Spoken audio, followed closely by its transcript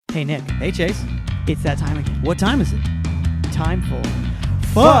Hey, Nick. Hey, Chase. It's that time again. What time is it? Time for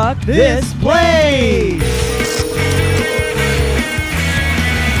Fuck This Place!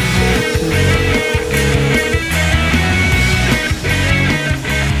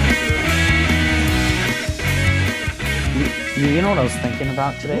 You know what I was thinking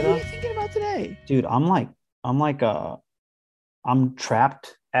about today, What though? are you thinking about today? Dude, I'm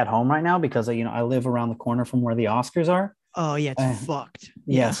trapped at home right now because I live around the corner from where the Oscars are. Oh, yeah, it's fucked.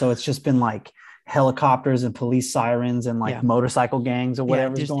 Yeah, so it's just been like helicopters and police sirens and like Yeah. motorcycle gangs or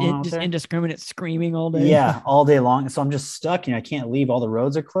whatever's going on just there. indiscriminate screaming all day. Yeah, all day long. So I'm just stuck. I can't leave. All the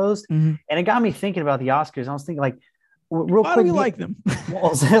roads are closed, Mhm. and it got me thinking about the Oscars. I was thinking, like, real Why quick, do we like them?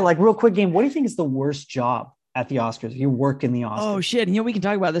 like real quick game. What do you think is the worst job at the Oscars? If you work in the Oscars. Oh shit! We can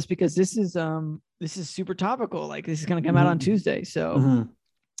talk about this because this is super topical. Like this is gonna come out on Tuesday, so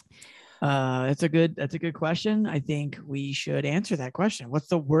Mhm. that's a good question. I think we should answer that question. What's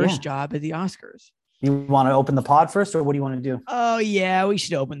the worst Yeah. job at the Oscars? You want to open the pod first, or what do you want to do? Oh yeah, we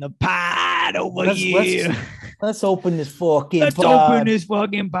should open the pod over here. Let's open this fucking Let's pod. open this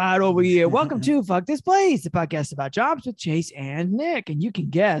fucking pod over here. Welcome to Fuck This Place, the podcast about jobs with Chase and Nick. And you can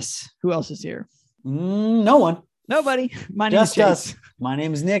guess who else is here. No one. Nobody. My name is Just Chase. us. My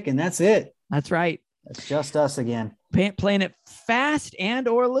name is Nick, and that's it. That's right. It's just us again. Playing it fast and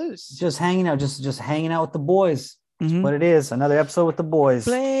or loose. Just hanging out, just hanging out with the boys. That's Mhm. what it is. Another episode with the boys.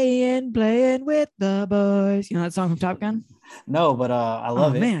 Playing with the boys. You know that song from Top Gun? No, but I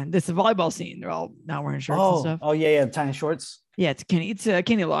love Oh, it. man, this is a volleyball scene. They're all not wearing shirts and stuff. Oh yeah, tiny shorts. Yeah, it's Kenny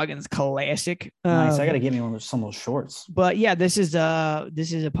Loggins classic. Nice. I gotta get me some of those shorts. But yeah, this is a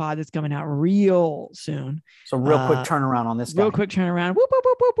pod that's coming out real soon. So real quick turnaround on this guy. Real quick turnaround. Whoop, whoop,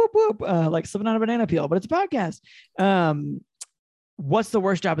 whoop, whoop, whoop, whoop. Like slipping on a banana peel, but it's a podcast. What's the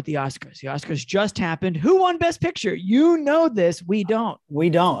worst job at the Oscars? The Oscars just happened. Who won Best Picture? You know this. We don't.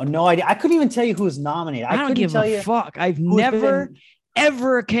 We don't. No idea. I couldn't even tell you who was nominated. I don't couldn't give tell a you fuck. I've who's never been-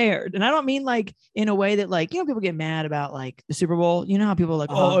 ever cared. And I don't mean like in a way that like, people get mad about like the Super Bowl. You know how people are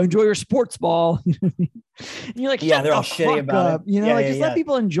like, oh, enjoy your sports ball. And you're like, Yeah, shut they're the all shitty fuck about up. it. You know, Yeah, like yeah, just yeah. let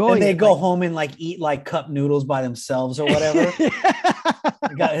people enjoy And they it. go Like- home and like eat like cup noodles by themselves or whatever.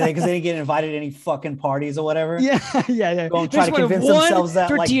 Because they didn't get invited to any fucking parties or whatever. Yeah. Go and They try just to want convince one themselves that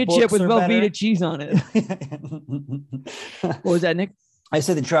like tortilla chip books with are Velveeta better. cheese on it. What was that, Nick? I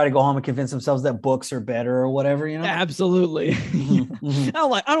said they try to go home and convince themselves that books are better or whatever, you know? Absolutely. Mhm,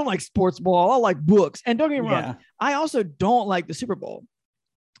 mhm. I don't like sports ball. I like books. And don't get me wrong, Yeah. I also don't like the Super Bowl.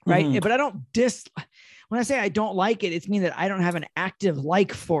 Right. Mhm. But I don't when I say I don't like it, it's mean that I don't have an active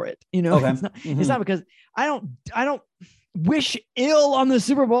like for it. You know, Okay. it's Mhm. not because I don't wish ill on the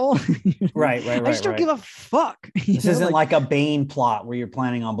Super Bowl. Right. I just don't give a fuck. This isn't like a Bane plot where you're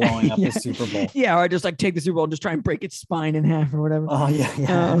planning on blowing up Yeah. the Super Bowl. Yeah, or I just like take the Super Bowl and just try and break its spine in half or whatever. Oh yeah.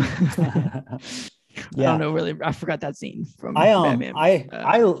 I don't know, really. I forgot that scene from Batman.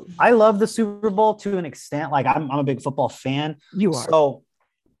 I love the Super Bowl to an extent. Like I'm a big football fan. You are. So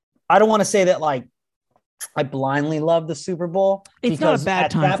I don't want to say that like I blindly love the Super Bowl. It's not a because bad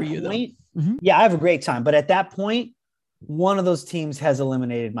at time that for you, though. point- Mhm. Yeah, I have a great time. But at that point, one of those teams has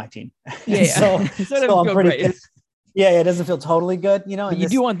eliminated my team. Yeah. so So it so doesn't I'm feel pretty great. pissed. Yeah, it doesn't feel totally good, you know. But and you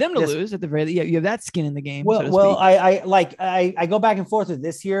this- do want them to this- lose at the very you have that skin in the game. Well, so to well, speak. I go back and forth with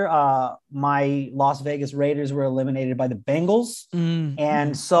this year. My Las Vegas Raiders were eliminated by the Bengals.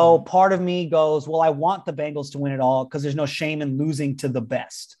 And so part of me goes, well, I want the Bengals to win it all because there's no shame in losing to the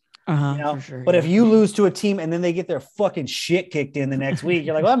best. You know? for sure, But yeah. if you lose to a team and then they get their fucking shit kicked in the next week,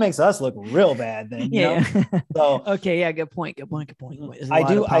 you're like, well, that makes us look real bad then. You know? So Okay, yeah, good point. There's a I lot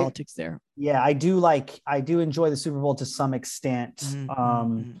do- of politics there. yeah, I do enjoy the Super Bowl to some extent.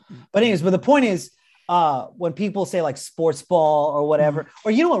 Mhm. But anyways, but the point is, when people say like sports ball or whatever,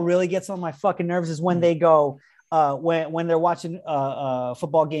 or you know what really gets on my fucking nerves is when they go, when they're watching a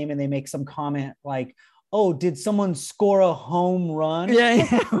football game and they make some comment like, "Oh, did someone score a home run?" Yeah.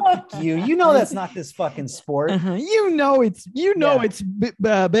 Fuck you. You know that's not this fucking sport. You know it's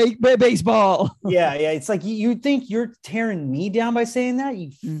baseball. Yeah. It's like you think you're tearing me down by saying that,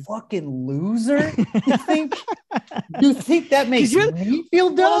 you fucking loser. You think that makes you're- me feel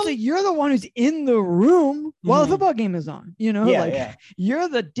Well, dumb? also, you're the one who's in the room while Mhm. the football game is on. You know, Yeah, like yeah. you're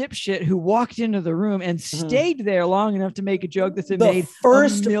the dipshit who walked into the room and stayed there long enough to make a joke that's been The made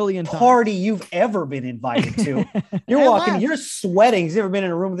first a million times. party you've ever been invited to. You're I walking, laughed. you're sweating. You've never been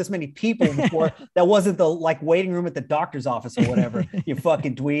in a room with this many people before. That wasn't the like waiting room at the doctor's office or whatever. You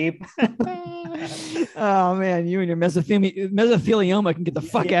fucking dweeb. Oh man, you and your mesothelioma can get the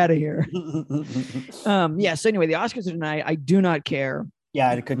fuck out of here. Yeah. So anyway, the Oscars are tonight. I do not care. Yeah,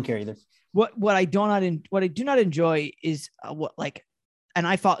 I couldn't care either. What I do not enjoy is and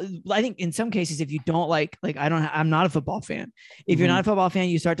I think in some cases, if you don't I'm not a football fan. If you're not a football fan,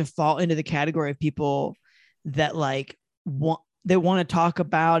 you start to fall into the category of people that like want to talk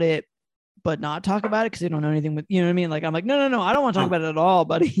about it, but not talk about it because they don't know anything with, you know what I mean? Like, I'm like, no, I don't want to talk about it at all,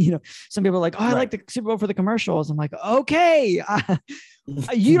 buddy. You know, some people are like, oh, I like the Super Bowl for the commercials. I'm like, okay,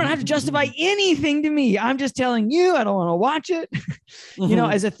 you don't have to justify anything to me. I'm just telling you, I don't want to watch it. You know,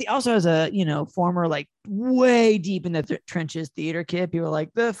 as a, you know, former, like way deep in the trenches theater kid, people are like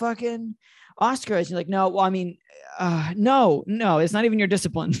the fucking Oscars. You're like, no, well, I mean, no, it's not even your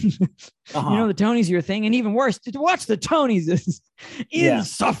discipline. You know, the Tonys are your thing. And even worse, to watch the Tonys is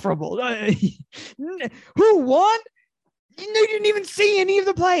insufferable. Who won? You didn't even see any of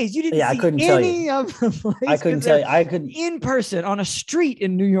the plays. You didn't see I couldn't any tell you. of the plays. I couldn't tell you. I couldn't in person on a street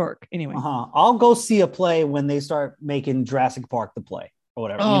in New York. Anyway, I'll go see a play when they start making Jurassic Park the play or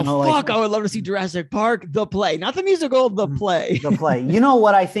whatever. Oh, you know, fuck! I would love to see Jurassic Park the play, not the musical, the play. The play. You know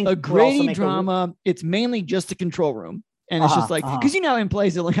what I think? A Grady drama. It's mainly just a control room. And it's just like, because you know, in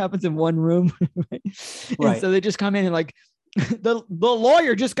plays, it only happens in one room. Right? And so they just come in and like, the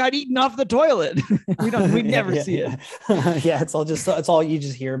lawyer just got eaten off the toilet. We never see it. It's all you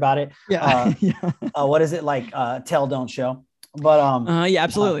just hear about it. What is it like? Tell, don't show. But yeah,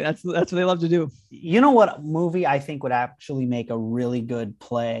 absolutely. That's what they love to do. You know what movie I think would actually make a really good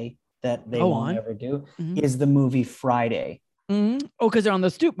play that they won't ever do is the movie Friday. Oh, because they're on the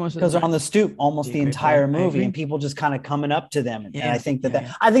stoop most of the time. Because they're on the stoop almost the entire movie, and people just kind of coming up to them. And I think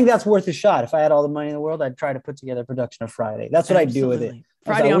I think that's worth a shot. If I had all the money in the world, I'd try to put together a production of Friday. That's what I'd do with it.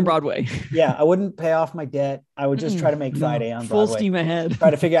 Friday on Broadway. Yeah, I wouldn't pay off my debt. I would just try to make Friday on Broadway. Full steam ahead.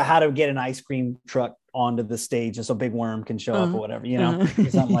 Try to figure out how to get an ice cream truck onto the stage so Big Worm can show up or whatever, you know,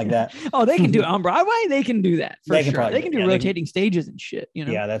 something like that. Oh, they can do it on Broadway. They can do that. For sure. They can do rotating stages and shit, you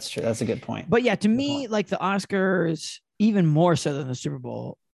know? Yeah, that's true. That's a good point. But yeah, to me, like the Oscars, even more so than the Super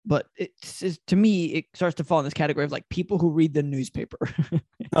Bowl, but it's to me, it starts to fall in this category of like people who read the newspaper,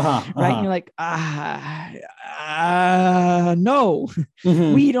 right? And you're like, no,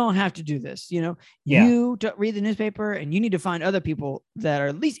 we don't have to do this. You know, you read the newspaper, and you need to find other people that are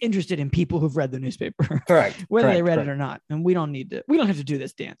at least interested in people who've read the newspaper, correct? Whether they read it or not. And we don't have to do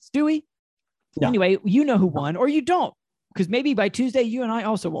this dance, do we? No. Anyway, you know who won, or you don't, because maybe by Tuesday you and I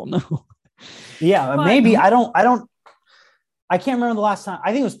also won't know. Yeah, maybe I can't remember the last time.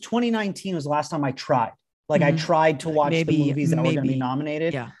 I think it was 2019 was the last time I tried. Like I tried to watch the movies that were going to be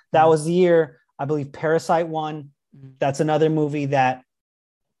nominated. Yeah. That was the year, I believe Parasite won. That's another movie that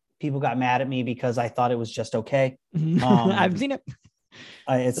people got mad at me because I thought it was just okay. I've seen it.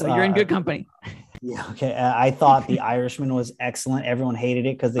 So you're in good company. Yeah. Okay. I thought The Irishman was excellent. Everyone hated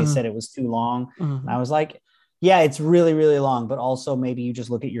it because they said it was too long. And I was like, yeah, it's really, really long, but also maybe you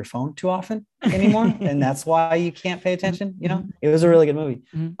just look at your phone too often anymore. And that's why you can't pay attention. You know, it was a really good movie.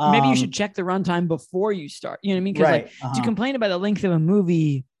 Maybe you should check the runtime before you start. You know what I mean? Because to complain about the length of a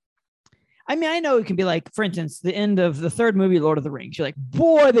movie, I mean, I know it can be like, for instance, the end of the third movie, Lord of the Rings. You're like,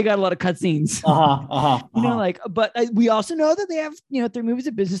 boy, they got a lot of cutscenes. You know, like, but we also know that they have, you know, 3 movies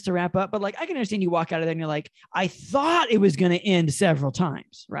of business to wrap up. But like, I can understand you walk out of there and you're like, I thought it was going to end several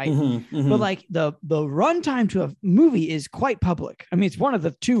times, right? But like the runtime to a movie is quite public. I mean, it's one of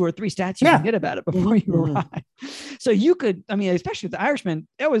the 2 or 3 stats you can get about it before you arrive. So you could, I mean, especially with The Irishman,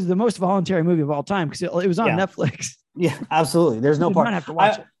 that was the most voluntary movie of all time because it was on Netflix. Yeah, absolutely. There's no part. Not have to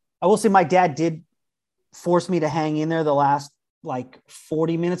watch it. I will say my dad did force me to hang in there the last like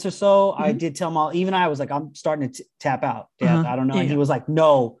 40 minutes or so. I did tell him I was like, I'm starting to tap out, Dad. I don't know. And he was like,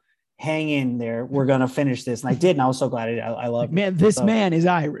 no, hang in there. We're going to finish this. And I did. And I was so glad I loved it. This man is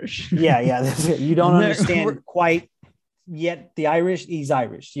Irish. Yeah. You don't understand quite yet the Irish. He's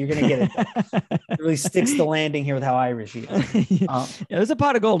Irish. You're going to get it. It really sticks the landing here with how Irish he is. There's a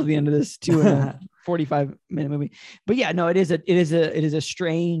pot of gold at the end of this 45-minute movie. But yeah, no, it is a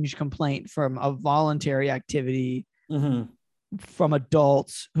strange complaint from a voluntary activity from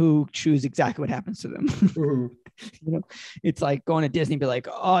adults who choose exactly what happens to them. You know, it's like going to Disney and be like,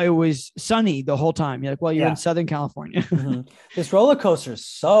 oh, it was sunny the whole time. You're like, well, you're in Southern California. This roller coaster is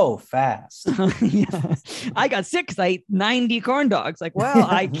so fast. I got sick because I ate 90 corn dogs. Like, well,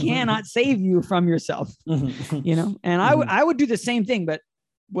 I cannot save you from yourself. You know, and I would do the same thing, but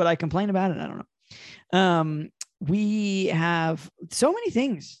would I complain about it? I don't know. We have so many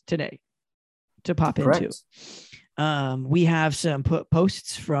things today to pop into. We have some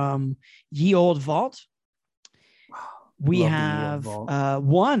posts from Ye Old Vault. We have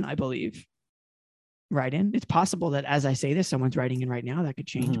one, I believe, right in. It's possible that as I say this, someone's writing in right now. That could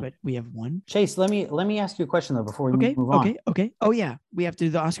change, but we have one. Chase, let me ask you a question though before we move on. Okay. Oh yeah, we have to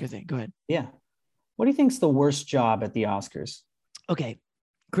do the Oscar thing. Go ahead. Yeah. What do you think is the worst job at the Oscars? Okay,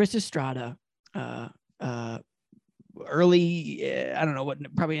 Chris Estrada, early, I don't know what,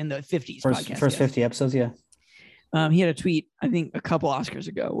 probably in the 50s podcast. First 50 episodes, yeah. He had a tweet, I think a couple Oscars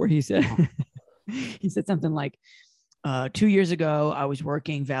ago, where he said, he said something like, 2 years ago, I was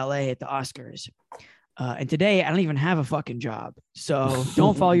working valet at the Oscars. And today I don't even have a fucking job. So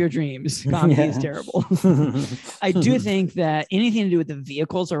don't follow your dreams. Comedy is terrible. I do think that anything to do with the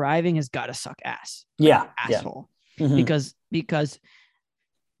vehicles arriving has got to suck ass. Yeah. Asshole. Because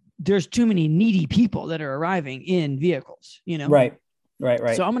there's too many needy people that are arriving in vehicles, you know? Right.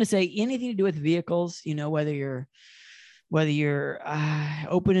 So I'm going to say anything to do with vehicles, you know, whether you're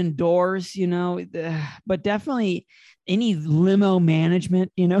opening doors, you know, but definitely any limo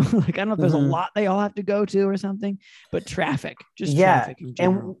management, you know, like, I don't know if there's a lot they all have to go to or something, but traffic in general.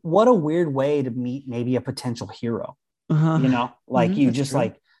 And what a weird way to meet maybe a potential hero, you know, like you just true.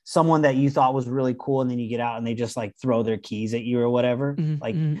 Like someone that you thought was really cool. And then you get out and they just like throw their keys at you or whatever.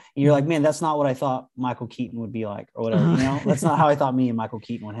 You're like, man, that's not what I thought Michael Keaton would be like or whatever. You know, that's not how I thought me and Michael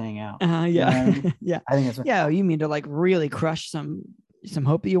Keaton would hang out. Yeah. You know what I mean? Yeah. I think that's you mean to like really crush some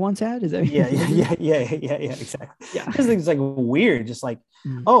hope that you once had? Is that yeah, exactly. Yeah. This thing's like weird, just like,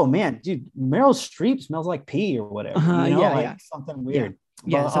 oh man, dude, Meryl Streep smells like pee or whatever. You know, something weird.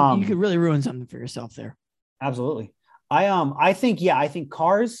 Yeah, but, you could really ruin something for yourself there. Absolutely. I think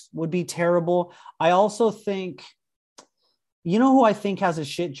cars would be terrible. I also think, you know, who I think has a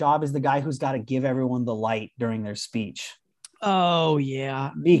shit job is the guy who's got to give everyone the light during their speech. Oh yeah.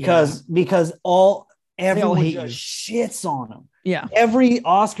 Because everyone just shits on him. Yeah. Every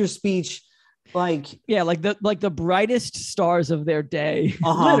Oscar speech, like the brightest stars of their day,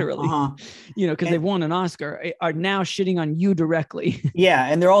 literally, you know, because they've won an Oscar, are now shitting on you directly. Yeah,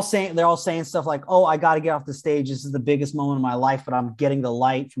 and they're all saying stuff like, "Oh, I got to get off the stage. This is the biggest moment of my life, but I'm getting the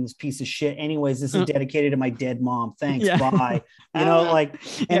light from this piece of shit. Anyways, this is dedicated to my dead mom. Thanks, bye." You know, like,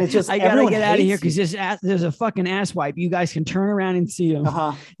 and it's just I gotta get out of here because there's a fucking ass-wipe. You guys can turn around and see him.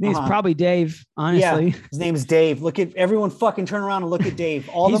 Name's probably Dave. Honestly, his name is Dave. Look at everyone. Fucking turn around and look at Dave.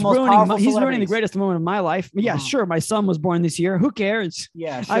 All the most powerful. He's ruining the greatest moment of my life. Yeah, sure. My son was born this year. Who cares?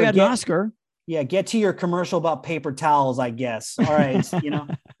 Yeah, sure. I got an Oscar. Yeah, get to your commercial about paper towels, I guess. All right, you know,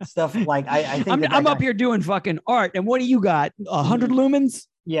 stuff like I think I'm up here doing fucking art, and what do you got? 100 lumens?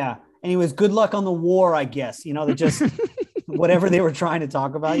 Yeah. Anyways, good luck on the war, I guess. You know, that just whatever they were trying to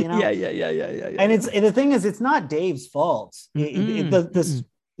talk about. You know. Yeah. And the thing is, it's not Dave's fault. You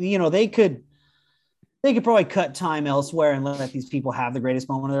know, they could probably cut time elsewhere and let these people have the greatest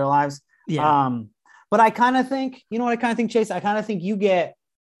moment of their lives. Yeah. But I kind of think, you know what I kind of think, Chase? I kind of think you get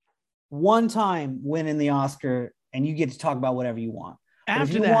one time winning the Oscar and you get to talk about whatever you want.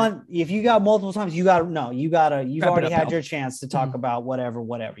 If you got multiple times, you've already had your chance to talk about whatever,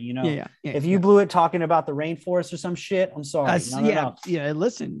 you know. If you blew it talking about the rainforest or some shit, I'm sorry. No.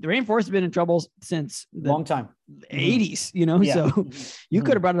 Listen, the rainforest has been in trouble since long time, 80s, you know. So you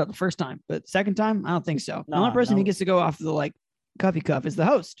could have brought it up the first time, but second time, I don't think so. The only person who gets to go off the like Cuffy Cuff is the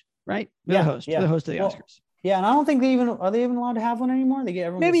host, right? The host of the Oscars. Yeah, and I don't think are they even allowed to have one anymore? They get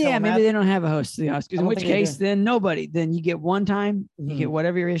everyone. Maybe they don't have a host of the Oscars. In which case, then nobody. Then you get one time, you get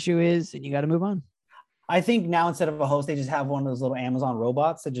whatever your issue is, and you got to move on. I think now instead of a host, they just have one of those little Amazon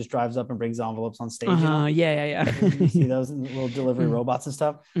robots that just drives up and brings envelopes on stage. Yeah. You see those little delivery robots and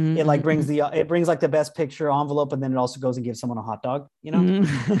stuff. It like brings like the best picture envelope, and then it also goes and gives someone a hot dog. You know,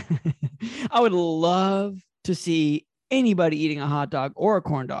 I would love to see anybody eating a hot dog or a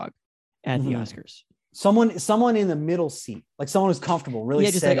corn dog at the Oscars. Someone in the middle seat, like someone who's comfortable, really.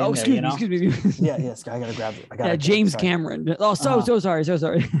 Yeah, just like, excuse me. Yes, I gotta grab it. James Cameron. Oh, so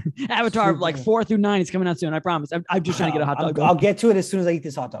sorry. Avatar like 4 through 9 is coming out soon. I promise. I'm just trying to get a hot dog. I'll get to it as soon as I eat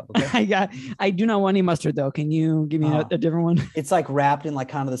this hot dog. Okay. I do not want any mustard though. Can you give me a different one? It's like wrapped in like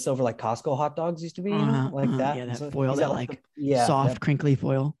kind of the silver, like Costco hot dogs used to be, like that. Yeah, that foil, soft, crinkly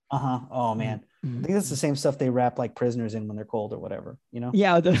foil. Oh man. I think that's the same stuff they wrap like prisoners in when they're cold or whatever, you know?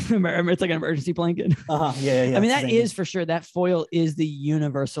 Yeah, it's like an emergency blanket. Yeah. I mean, that is for sure. That foil is the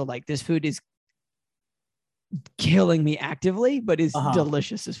universal. Like, this food is killing me actively, but is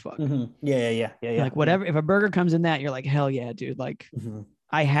delicious as fuck. Yeah. Like, whatever. If a burger comes in that, you're like, hell yeah, dude. Like,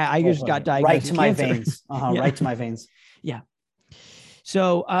 I just got diagnosed right to with my cancer. veins. Right to my veins. Yeah.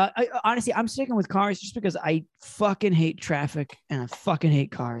 So, honestly, I'm sticking with cars just because I fucking hate traffic and I fucking hate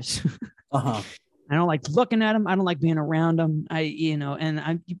cars. I don't like looking at them. I don't like being around them. And you know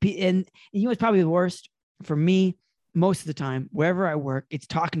what's probably the worst for me most of the time, wherever I work, it's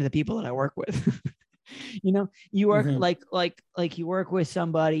talking to the people that I work with. You know, you work Mhm. like you work with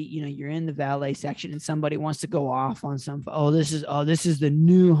somebody, you know, you're in the valet section and somebody wants to go off on some, this is the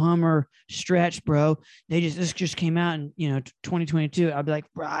new Hummer stretch, bro. This just came out in, you know, 2022. I'll be like,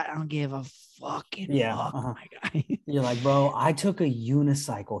 bro, I don't give a fucking fuck, my guy. You're like, bro, I took a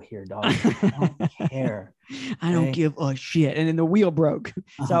unicycle here, dog. I don't care. I don't Okay. give a shit. And then the wheel broke.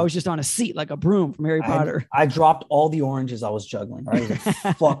 So I was just on a seat like a broom from Harry Potter. I dropped all the oranges I was juggling. Right? It was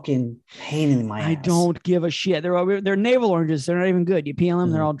a fucking pain in my ass. I don't give a shit. They're navel oranges. They're not even good. You peel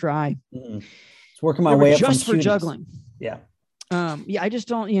them, they're all dry. It's working my way up just from for cuties. juggling. Yeah. I just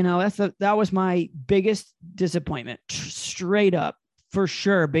don't, you know, that was my biggest disappointment. Straight up, for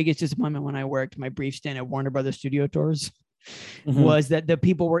sure. Biggest disappointment when I worked my brief stint at Warner Brothers Studio Tours was that the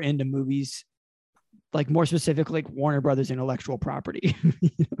people were into movies, like more specifically, like Warner Brothers intellectual property.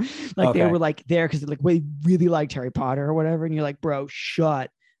 They were like there because like we really liked Harry Potter or whatever, and you're like, bro, shut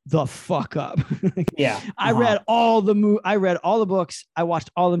the fuck up. I read all the books, I watched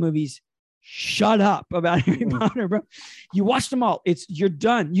all the movies. Shut up about Harry Potter, bro. You watched them all. You're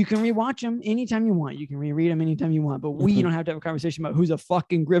done. You can rewatch them anytime you want. You can reread them anytime you want. But we don't have to have a conversation about who's a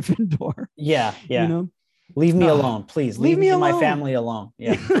fucking Gryffindor. Yeah. You know. Leave me alone, please. Leave me alone. My family alone.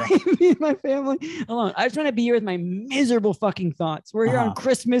 Yeah. Leave me and my family alone. I just want to be here with my miserable fucking thoughts. We're here on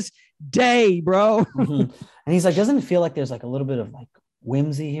Christmas Day, bro. And he's like, doesn't it feel like there's like a little bit of like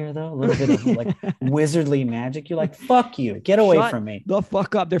whimsy here though? A little bit of like wizardly magic. You're like, fuck you. Get away from me. The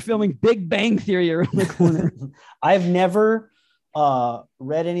fuck up. They're filming Big Bang Theory around the corner. I've never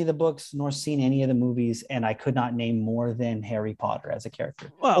read any of the books nor seen any of the movies, and I could not name more than Harry Potter as a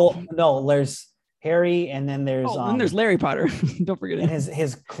character. Well, no, there's Harry, and then there's Larry Potter. Don't forget it. And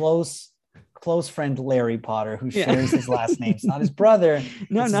his close friend Larry Potter, who shares his last name. It's not his brother.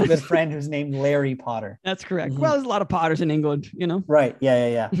 No, it's not a good friend who's named Larry Potter. That's correct. Well, there's a lot of Potters in England, you know. Right.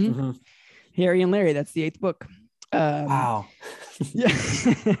 Yeah. Harry and Larry. That's the 8th book. Wow. Yeah.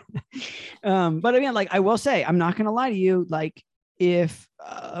 But again, like I will say, I'm not gonna lie to you. Like if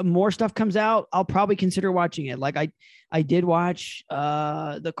more stuff comes out, I'll probably consider watching it. Like I did watch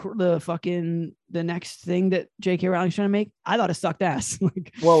the next thing that J.K. Rowling's trying to make. I thought it sucked ass.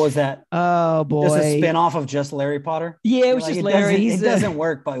 Like, what was that? Oh boy, just a spin-off of just Larry Potter. Yeah, it was just Larry. It doesn't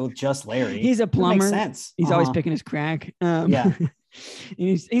work, but with just Larry, he's a plumber. Makes sense. He's always picking his crack. Yeah,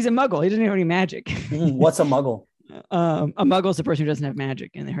 he's a muggle. He doesn't have any magic. What's a muggle? A muggle is the person who doesn't have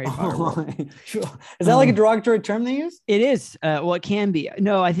magic in the Harry Potter world. Sure. Is that like a derogatory term they use? It is. Well, it can be.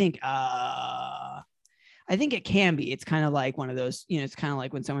 No, I think it can be. It's kind of like one of those, you know, it's kind of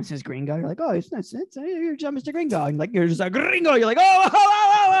like when someone says Gringo, you're like, oh, it's you're just Mr. Gringo. And like, you're just like Gringo. You're like,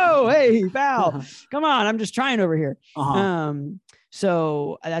 oh, hey, pal, come on. I'm just trying over here.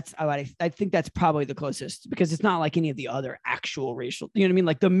 So I think that's probably the closest, because it's not like any of the other actual racial, you know what I mean?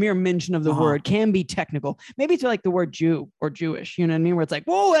 Like the mere mention of the word can be technical. Maybe it's like the word Jew or Jewish, you know what I mean? Where it's like,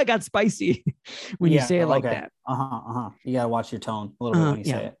 whoa, that got spicy when you say it like that. You got to watch your tone a little bit when you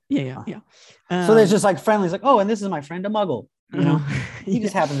say it. Yeah. So there's just like friendly, like, oh, and this is my friend, a muggle. You know, he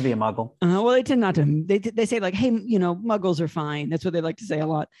just happens to be a muggle. Well, they tend not to. They say like, hey, you know, muggles are fine. That's what they like to say a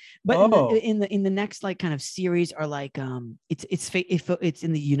lot. But in the next like kind of series are like it's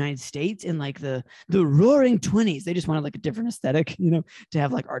in the United States in like the Roaring 20s. They just wanted like a different aesthetic, you know, to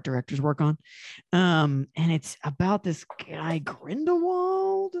have like art directors work on. And it's about this guy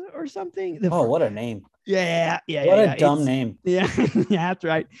Grindelwald or something. What a name! Yeah. What a dumb name. Yeah, that's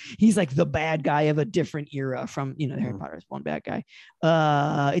right. He's like the bad guy of a different era from, you know, Harry Potter's one bad guy.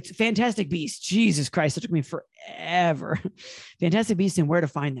 It's Fantastic Beasts. Jesus Christ, it took me forever. Fantastic Beasts and Where to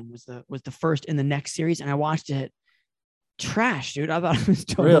Find Them was the first in the next series, and I watched it. Trash, dude. I thought it was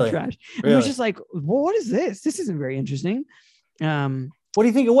total trash. Really? It was just like, well, what is this? This isn't very interesting. What do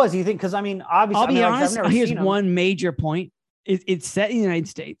you think it was? Do you think, because I mean, obviously, I'll be honest. Here's one major point. It's set in the United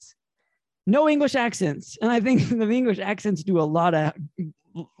States. No English accents. And I think the English accents do a lot of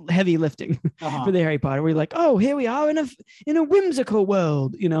heavy lifting for the Harry Potter. We're like, oh, here we are in a whimsical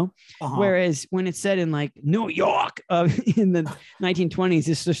world, you know? Whereas when it's set in like New York in the 1920s,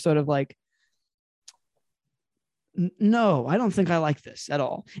 it's just sort of like, no, I don't think I like this at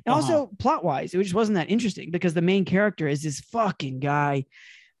all. And also plot wise, it just wasn't that interesting, because the main character is this fucking guy.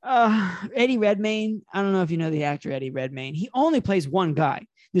 Eddie Redmayne. I don't know if you know the actor Eddie Redmayne. He only plays one guy.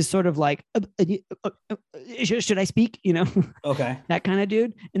 This sort of like, should I speak? You know, that kind of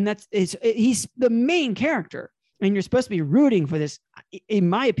dude. And he's the main character, and you're supposed to be rooting for this, in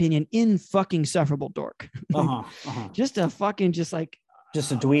my opinion, insufferable dork. Just a fucking, just a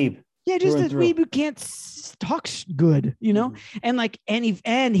dweeb. Yeah, just a dweeb who can't talk good, you know. And like, and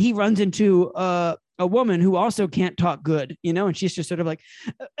he runs into a a woman who also can't talk good, and she's just sort of like,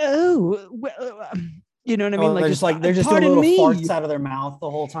 oh, well, you know what I mean? They're just they're just doing little farts out of their mouth the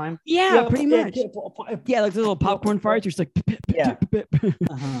whole time. Yeah, pretty much. Yeah, like the little popcorn farts. You're just like,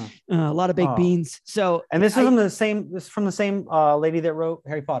 a lot of baked beans. So, and this is from the same lady that wrote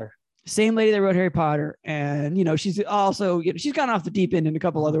Harry Potter. Same lady that wrote Harry Potter, and she's also she's gone off the deep end in a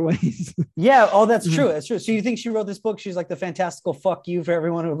couple other ways. Yeah, oh, that's true. That's true. So you think she wrote this book? She's like the fantastical fuck you for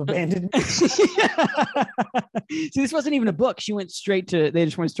everyone who abandoned me. See, this wasn't even a book. They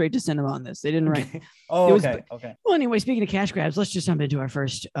just went straight to cinema on this. They didn't write. Okay. Well, anyway, speaking of cash grabs, let's just jump into our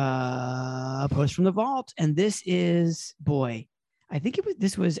first post from the vault, and this is I think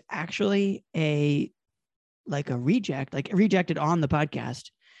this was actually a rejected on the podcast.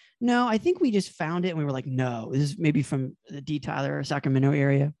 No, I think we just found it and we were like, no, this is maybe from the D. Tyler, Sacramento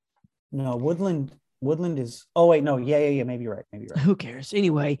area. No, Woodland is, oh wait, no. Yeah. Maybe you're right. Who cares?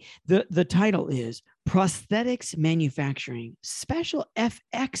 Anyway, the title is Prosthetics Manufacturing Special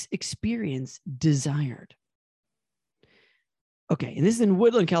FX Experience Desired. Okay. And this is in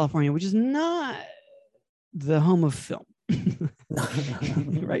Woodland, California, which is not the home of film.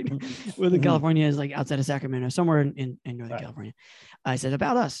 Right. Woodland, California is like outside of Sacramento, somewhere in Northern California. I said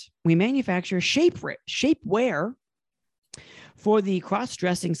about us, we manufacture shapewear for the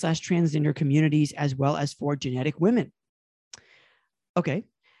cross-dressing / transgender communities, as well as for genetic women. Okay.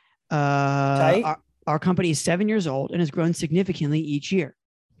 Our company is 7 years old and has grown significantly each year.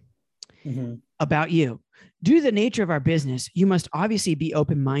 About you. Due to the nature of our business, you must obviously be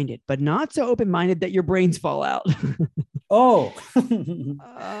open-minded, but not so open-minded that your brains fall out. Count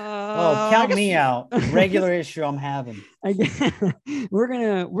me out. Regular issue I'm having. We're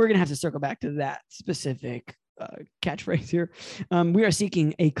gonna have to circle back to that specific catchphrase here. We are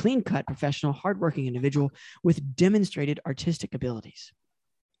seeking a clean-cut, professional, hardworking individual with demonstrated artistic abilities.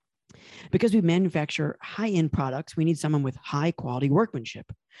 Because we manufacture high-end products, we need someone with high-quality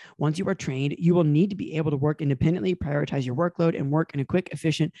workmanship. Once you are trained, you will need to be able to work independently, prioritize your workload, and work in a quick,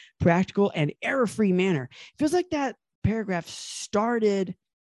 efficient, practical, and error-free manner. Feels like that paragraph started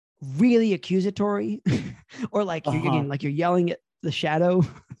really accusatory, or like you're getting, like you're yelling at the shadow,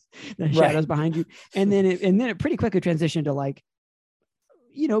 the shadows behind you, and then it pretty quickly transitioned to like,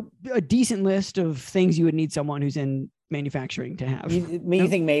 a decent list of things you would need someone who's in manufacturing to have. You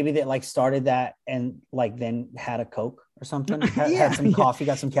think maybe that like started that and like then had a Coke or something, had some coffee,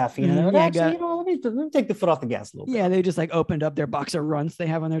 got some caffeine, and they're like, let me take the foot off the gas a little bit. Yeah, they just like opened up their box of runts they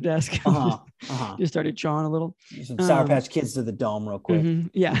have on their desk. Just started chawing a little. Some Sour Patch Kids to the dome real quick.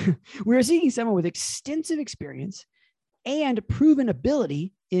 Yeah. We're seeking someone with extensive experience and proven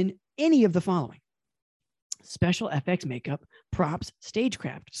ability in any of the following: special FX makeup, props,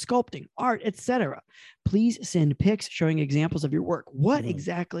 stagecraft, sculpting, art, etc. Please send pics showing examples of your work. What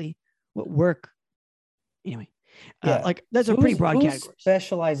work? Anyway, like that's a pretty broad category.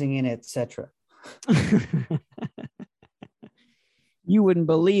 Specializing in etc. You wouldn't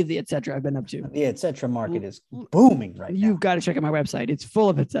believe the etc. I've been up to. The etc. market is booming right now. You've got to check out my website. It's full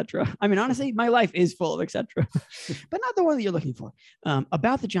of etc. I mean, honestly, my life is full of etc. But not the one that you're looking for.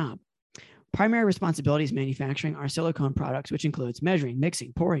 About the job. Primary responsibilities manufacturing our silicone products, which includes measuring,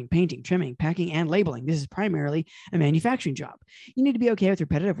 mixing, pouring, painting, trimming, packing, and labeling. This is primarily a manufacturing job. You need to be okay with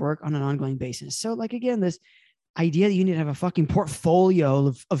repetitive work on an ongoing basis. So like, again, this idea that you need to have a fucking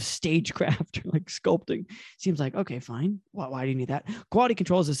portfolio of stagecraft or like sculpting seems like, okay, fine. Why do you need that? Quality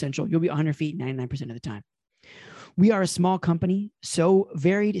control is essential. You'll be on your feet 99% of the time. We are a small company, so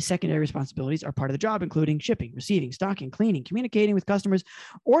varied secondary responsibilities are part of the job, including shipping, receiving, stocking, cleaning, communicating with customers,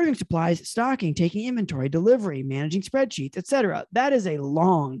 ordering supplies, stocking, taking inventory, delivery, managing spreadsheets, etc. That is a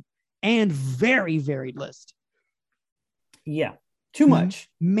long and very varied list. Yeah, too much.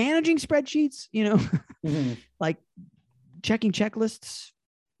 Managing spreadsheets, like checking checklists.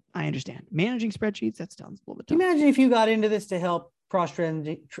 I understand. Managing spreadsheets, that sounds a little bit tough. Imagine if you got into this to help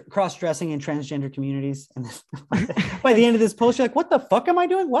cross-dressing in transgender communities, and by the end of this post you're like, what the fuck am I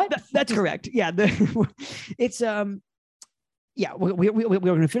doing? What? That's correct. Yeah. It's we're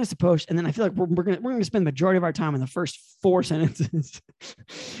going to finish the post, and then I feel like we're going to spend the majority of our time in the first 4 sentences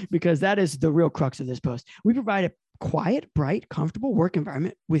because that is the real crux of this post. We provide a quiet, bright, comfortable work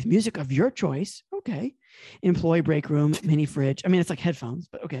environment with music of your choice. Okay. Employee break room, mini fridge. I mean, it's like headphones,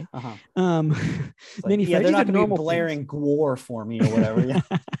 but okay. Mini fridge. They're not going to be blaring Gwar for me or whatever.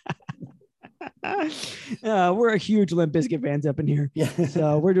 We're a huge Limp Bizkit fans up in here. Yeah.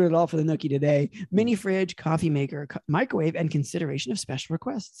 So we're doing it all for the Nookie today. Mini fridge, coffee maker, microwave, and consideration of special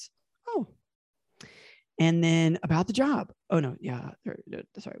requests. Oh. And then about the job. Oh, no. Yeah.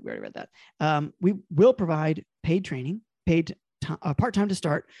 Sorry. We already read that. We will provide paid training, paid part-time to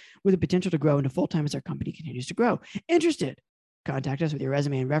start, with the potential to grow into full-time as our company continues to grow. Interested? Contact us with your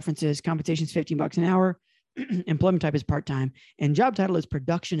resume and references. Compensation is $15 an hour. Employment type is part-time, and job title is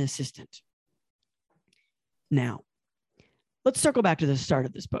production assistant. Now, let's circle back to the start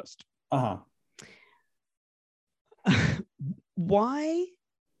of this post. Why?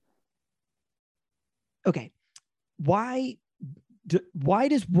 Okay. Why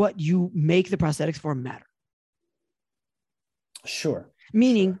does what you make the prosthetics for matter? Sure.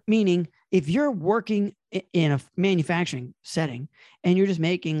 Meaning, if you're working in a manufacturing setting and you're just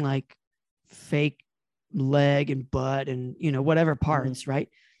making like fake leg and butt and, you know, whatever parts, right?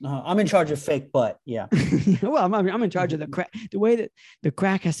 I'm in charge of fake butt. Yeah. Well, I'm in charge of the crack. The way that the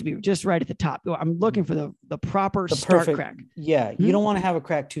crack has to be just right at the top. I'm looking for the proper start perfect crack. Yeah. You don't want to have a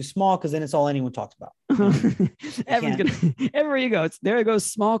crack too small, because then it's all anyone talks about. Everywhere you go, there goes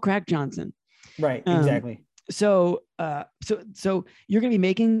small crack Johnson. Right. Exactly. So you're going to be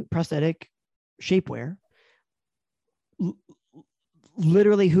making prosthetic shapewear.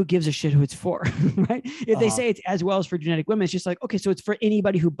 Literally, who gives a shit who it's for, right? If they say it's as well as for genetic women, it's just like, okay, so it's for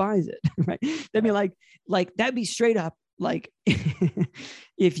anybody who buys it, right? That'd be like that'd be straight up like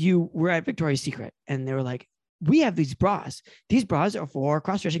if you were at Victoria's Secret and they were like, we have these bras. These bras are for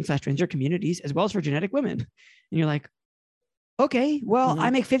cross-dressing / transgender communities as well as for genetic women. And you're like, okay, well,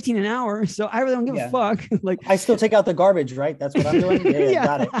 I make $15 an hour, so I really don't give a fuck. Like, I still take out the garbage, right? That's what I'm doing. Yeah,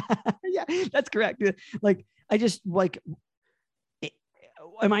 got it. Yeah, that's correct. Like, I just like,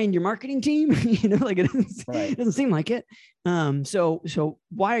 am I in your marketing team? You know, like it doesn't seem like it. So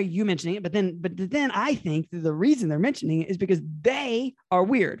why are you mentioning it? But then I think the reason they're mentioning it is because they are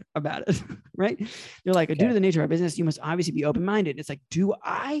weird about it, right? They're like, due to the nature of our business, you must obviously be open-minded. It's like, do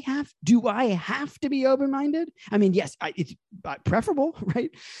I have to be open-minded? I mean, yes, it's preferable,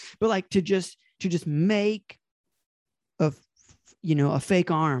 right? But like to just make a fake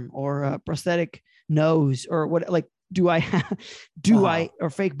arm or a prosthetic nose or what, like, or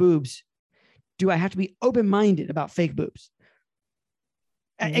fake boobs? Do I have to be open-minded about fake boobs?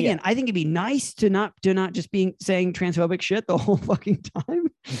 Again, I think it'd be nice to not just saying transphobic shit the whole fucking time.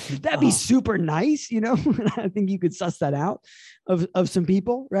 That'd be super nice, you know. I think you could suss that out of some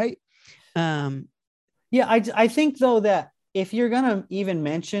people, right? I think though that if you're gonna even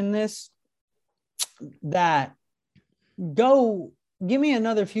mention this, that give me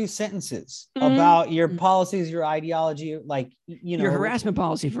another few sentences about your policies, your ideology, like, you know, your harassment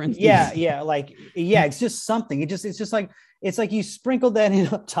policy, for instance. It's just something. It's like you sprinkled that in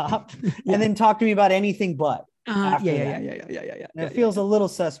up top and then talk to me about anything but. It feels a little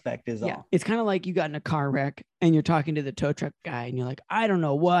suspect, is all. It's kind of like you got in a car wreck and you're talking to the tow truck guy and you're like, I don't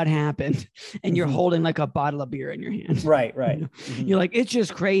know what happened, and you're holding like a bottle of beer in your hand. Right. You know? You're like, it's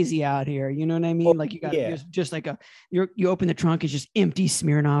just crazy out here. You know what I mean? Like you got just like you open the trunk, it's just empty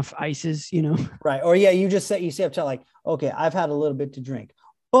Smirnoff ices. You know? Right. Or you say up to like, okay, I've had a little bit to drink,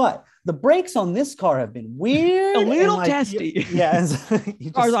 but the brakes on this car have been weird. A little testy.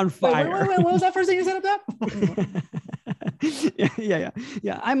 Car's on fire. Wait, what was that first thing you said about that?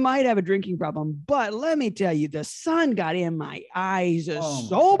 Yeah. I might have a drinking problem, but let me tell you, the sun got in my eyes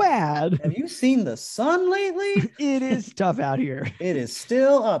so bad. Have you seen the sun lately? It is tough out here. It is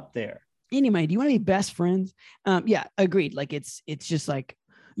still up there. Anyway, do you want to be best friends? Agreed. Like it's just like,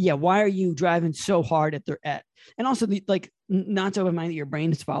 why are you driving so hard and also not so open-minded that your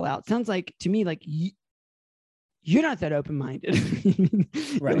brains fall out. Sounds like to me like you're not that open-minded.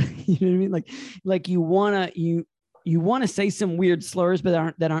 Right. You know what I mean? Like you want to say some weird slurs,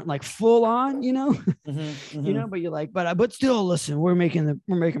 but that aren't like full on, you know. You know, but you're like, but still, listen, we're making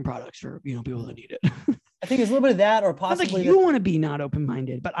products for, you know, people that need it. I think it's a little bit of that, or possibly like you want to be not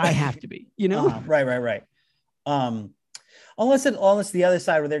open-minded, but I have to be, you know. Right. Unless the other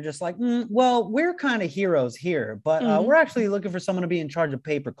side where they're just like, well, we're kind of heroes here, but we're actually looking for someone to be in charge of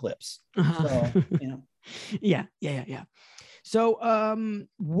paper clips. So, you know. Yeah. So,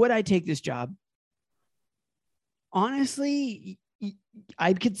 would I take this job? Honestly,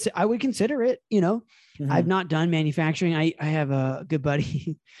 I would consider it. You know, I've not done manufacturing. I have a good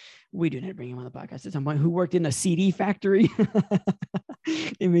buddy. We do need to bring him on the podcast at some point, who worked in a CD factory.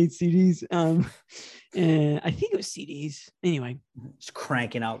 They made CDs. And I think it was CDs. Anyway, just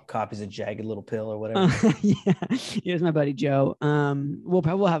cranking out copies of Jagged Little Pill or whatever. Here's my buddy Joe.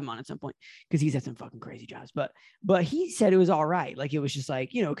 We'll have him on at some point because he's had some fucking crazy jobs. But he said it was all right. Like it was just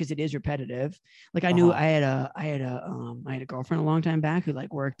like, you know, because it is repetitive. Like I knew I had a girlfriend a long time back who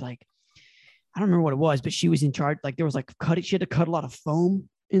like worked like, I don't remember what it was, but she was in charge. Like there was like she had to cut a lot of foam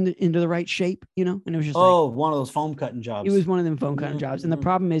into the right shape, you know, and it was just one of those foam cutting jobs. It was one of them foam cutting jobs, and the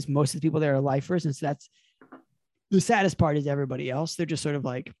problem is most of the people there are lifers, and so the saddest part is everybody else. They're just sort of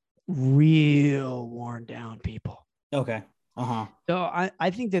like real worn down people. Okay. Uh-huh. So I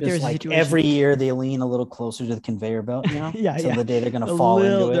think that Just there's a like situation every year they lean a little closer to the conveyor belt, you know? Yeah, So yeah. the day they're gonna a fall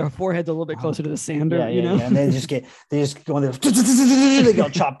little, into their it. forehead's a little bit closer to the sander, you know? Yeah. And they just go in there, they go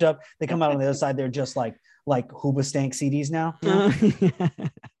chopped up. They come out on the other side, they're just like Hoobastank CDs now. You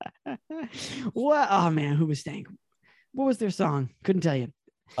know? What? Oh man, who was Stank? What was their song? Couldn't tell you.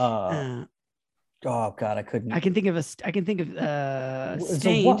 Oh god, I couldn't. I can think of It's a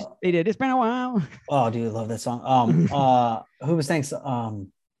Stained. what? They did. It's been a while. Oh, dude, I love that song. Hoobastank's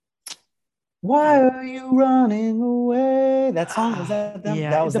why are you running away? That song, was that them? Yeah,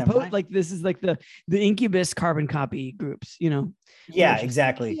 That was them, right? like this is like the Incubus carbon copy groups, you know. Yeah, Just-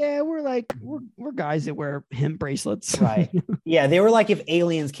 exactly. Yeah, we're guys that wear hemp bracelets. Right. Yeah, they were like if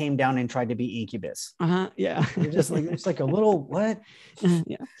aliens came down and tried to be Incubus. Yeah. They're just like it's like a little what?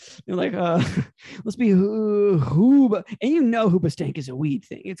 Yeah. They're like, let's be Hooba. And you know Hoobastank is a weed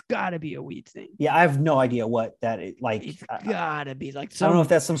thing. It's gotta be a weed thing. Yeah, I have no idea what that is. Like It's gotta be like I don't know if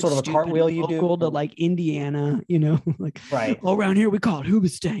that's some sort of a stupid cartwheel you do. local to like Indiana, you know, like Right. oh, around here we call it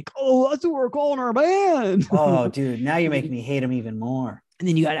Hoobastank. Oh, that's what we're calling our band. Oh, dude, now you're making me hate him even more. And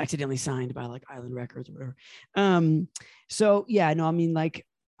then you got accidentally signed by like Island Records or whatever. So yeah, no, I mean, like,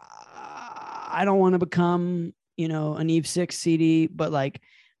 I don't want to become, you know, an Eve 6 CD, but like,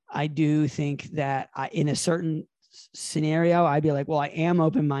 I do think that in a certain scenario, I'd be like, well, I am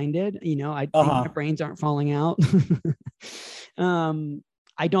open-minded, you know, I think my brains aren't falling out.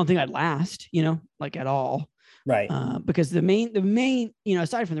 I don't think I'd last, you know, like at all. Right. Because the main, you know,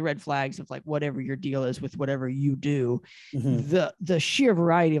 aside from the red flags of like whatever your deal is with whatever you do, the sheer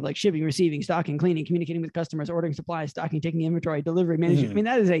variety of like shipping, receiving, stocking, cleaning, communicating with customers, ordering supplies, stocking, taking inventory, delivery, management. I mean,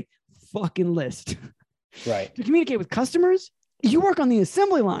 that is a fucking list. Right. To communicate with customers, you work on the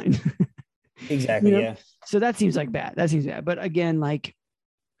assembly line. Exactly. You know? Yeah. So that seems like bad. That seems bad. But again, like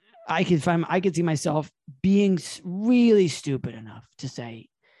I could see myself being really stupid enough to say,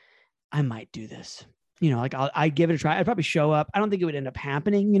 I might do this. You know, like I'd give it a try. I'd probably show up. I don't think it would end up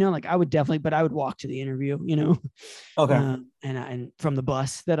happening, you know, like I would definitely, but I would walk to the interview, you know, Okay. And from the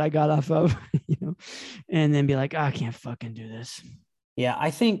bus that I got off of, you know, and then be like, I can't fucking do this. Yeah. I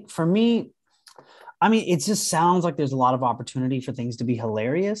think for me, I mean, it just sounds like there's a lot of opportunity for things to be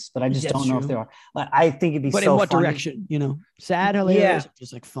hilarious, but I just don't know if there are. Like, I think it'd be but so in what funny. direction, you know, sad, hilarious, or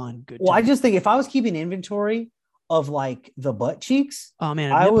just like fun, good. Well, I time? just think if I was keeping inventory of like the butt cheeks, Oh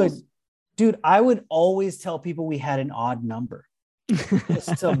man, I would, nipples? dude, I would always tell people we had an odd number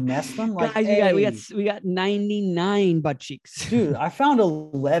just to mess them. Like, Guys, hey, we got 99 butt cheeks. dude, I found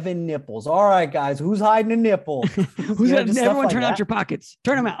 11 nipples. All right, guys, who's hiding a nipple? Who's You know, gonna, just stuff everyone like turn that. out your pockets.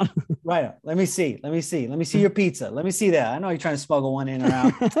 Turn them out. Right. Let me see your pizza. Let me see that. I know you're trying to smuggle one in or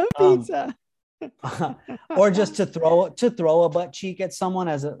out. Pizza. Or just to throw a butt cheek at someone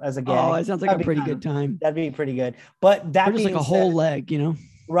as a gag. Oh, it sounds like That'd a be pretty kinda- good time. That'd be pretty good. But that Or just like being a whole said- leg, you know?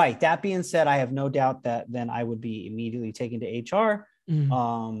 Right. That being said, I have no doubt that then I would be immediately taken to HR,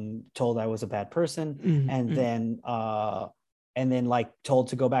 told I was a bad person, and then like told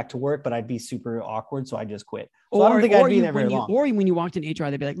to go back to work, but I'd be super awkward, so I just quit. So I don't think I'd be there very long. Or when you walked in HR,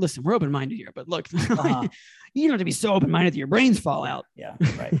 they'd be like, "Listen, we're open-minded here, but look, you don't have to be so open-minded that your brains fall out." Yeah,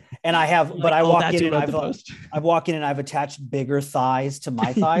 right. And I have, but I walk in and I've attached bigger thighs to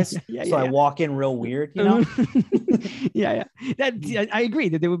my thighs, I walk in real weird, you know. Yeah. I agree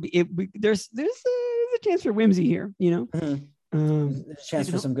that there would be. There's a chance for whimsy here, you know. There's a chance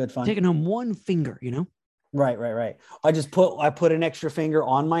for some good fun. Taking home one finger, you know. Right. I put an extra finger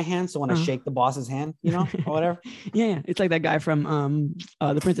on my hand, so when I shake the boss's hand, you know, or whatever. Yeah, it's like that guy from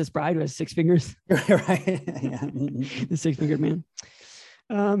The Princess Bride who has 6 fingers. Right. Yeah. The 6-fingered man.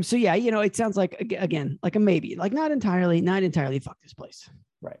 So yeah, you know, it sounds like again, like a maybe, like not entirely fuck this place.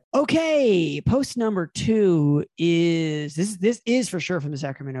 Right. Okay. Post number 2 is this is for sure from the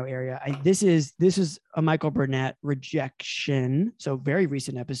Sacramento area. This is a Michael Burnett rejection. So very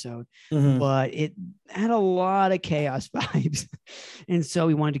recent episode, but it had a lot of chaos vibes. And so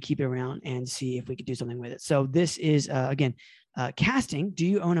we wanted to keep it around and see if we could do something with it. So this is again, casting. Do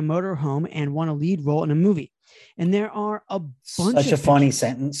you own a motorhome and want a lead role in a movie? And there are a bunch Such of a funny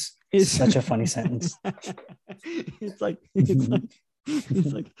sentence. Such a funny sentence. It's like,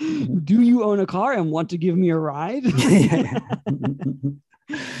 do you own a car and want to give me a ride? Do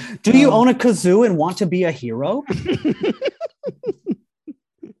you own a kazoo and want to be a hero?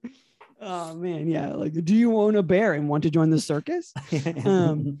 Oh man, yeah. Like, do you own a bear and want to join the circus?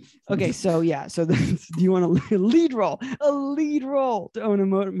 Okay, so yeah, so do you want a lead role to own a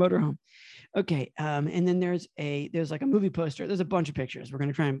motorhome? Okay, and then there's like a movie poster. There's a bunch of pictures. We're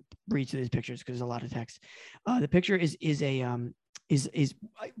gonna try and read through these pictures because there's a lot of text. The picture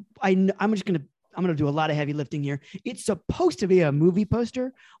I'm gonna do a lot of heavy lifting here. It's supposed to be a movie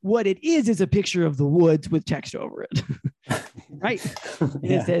poster. What it is a picture of the woods with text over it. Right.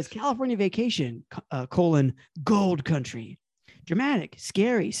 Yeah. It says California vacation, gold country. Dramatic,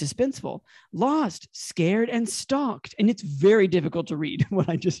 scary, suspenseful, lost, scared, and stalked. And it's very difficult to read what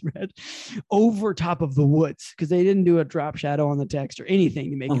I just read over top of the woods because they didn't do a drop shadow on the text or anything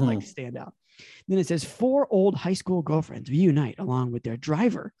to make it like stand out. Then it says 4 old high school girlfriends reunite along with their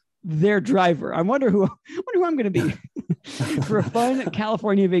driver. I wonder who I'm going to be for a fun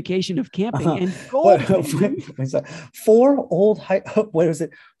California vacation of camping and gold. 4 old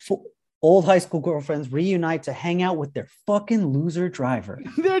old high school girlfriends reunite to hang out with their fucking loser driver.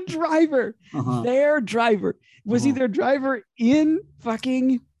 Their driver. Was he their driver in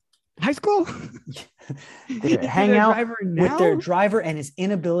fucking high school? Hang out with their driver and his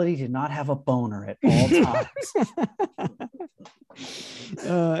inability to not have a boner at all times.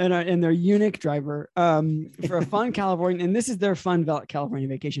 And their eunuch driver for a fun California, and this is their fun California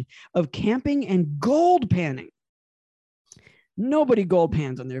vacation of camping and gold panning. Nobody gold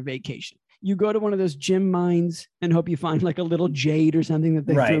pans on their vacation. You go to one of those gym mines and hope you find like a little jade or something that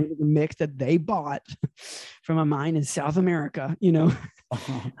they threw into the mix that they bought from a mine in South America,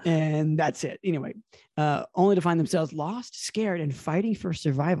 and that's it. Anyway, only to find themselves lost, scared, and fighting for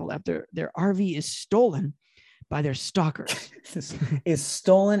survival after their RV is stolen by their stalkers. Is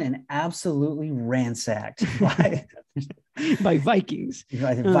stolen and absolutely ransacked by Vikings.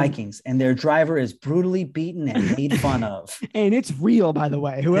 Vikings, and their driver is brutally beaten and made fun of. And it's real, by the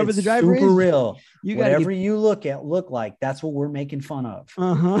way. Whoever the driver is, super real. Whatever you look like, that's what we're making fun of.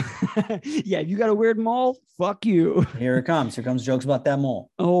 Yeah, if you got a weird mole, fuck you. Here it comes. Here comes jokes about that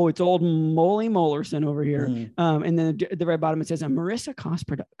mole. Oh, it's old Molly Molerson over here. And then at the very bottom it says a Marissa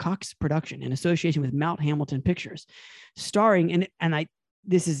Cox production in association with Mount Hamilton Pictures, starring and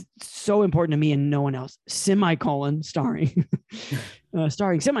this is so important to me and no one else. Starring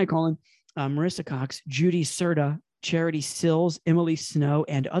Marissa Cox, Judy Serta, Charity Sills, Emily Snow,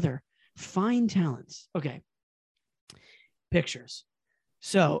 and other fine talents. Okay. Pictures.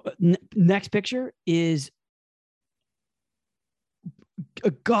 So next picture is a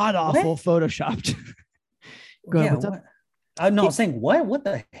god awful photoshopped. Go ahead, what's up? I'm saying what? What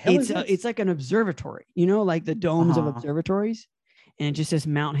the hell is this? It's like an observatory, like the domes of observatories. And it just says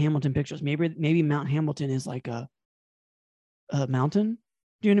Mount Hamilton Pictures. Maybe Mount Hamilton is like a mountain.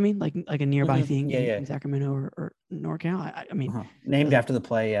 Do you know what I mean? Like a nearby thing in Sacramento or NorCal. I mean, named after the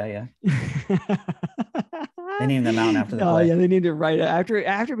play. Yeah. They named the mountain after the play. Oh yeah, they named it right after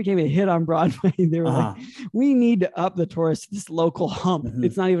it became a hit on Broadway. They were like, we need to up the tourist this local hump.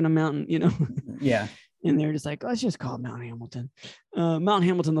 It's not even a mountain, Yeah. And they're just like, let's just call it Mount Hamilton. Mount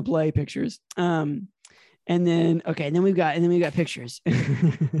Hamilton the play pictures. And then we've got pictures.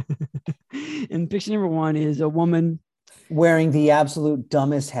 And picture number 1 is a woman wearing the absolute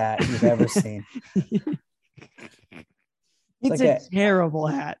dumbest hat you've ever seen. It's a terrible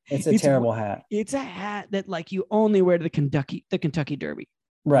hat. It's a terrible hat. It's a hat that like you only wear to the Kentucky Derby.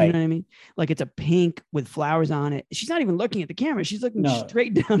 Right. You know what I mean? Like it's a pink with flowers on it. She's not even looking at the camera. She's looking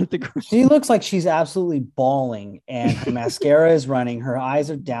straight down at the ground. She looks like she's absolutely bawling and her mascara is running. Her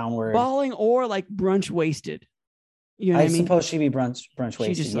eyes are downward. Bawling or like brunch wasted. You know what I mean? Suppose she'd be brunch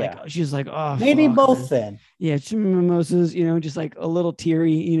wasted. She's like, oh, maybe both then. Yeah, some mimosas, just like a little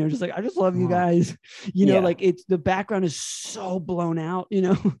teary, just like, I just love you guys. Like it's the background is so blown out, It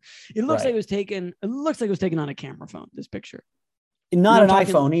looks like it was taken on a camera phone, this picture. Not an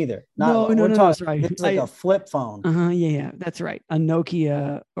iPhone either. No, sorry. It's like a flip phone. Yeah, that's right. A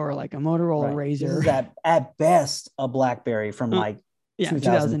Nokia or like a Motorola Razr. This is at best a BlackBerry from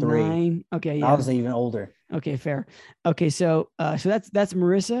 2009. Okay, yeah. Obviously even older. Okay, fair. Okay, so that's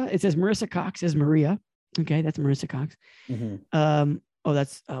Marissa. It says Marissa Cox as Maria. Okay, that's Marissa Cox. We're not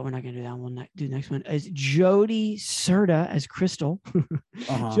gonna do that one. Do the next one. Is Jody Serta as Crystal.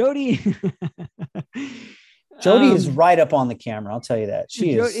 Jody is right up on the camera. I'll tell you that.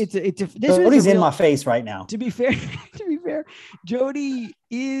 She is. Jody's in my face right now. To be fair, Jody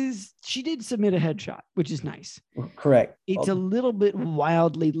she did submit a headshot, which is nice. Correct. It's a little bit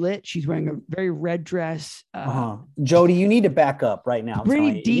wildly lit. She's wearing a very red dress. Jody, you need to back up right now.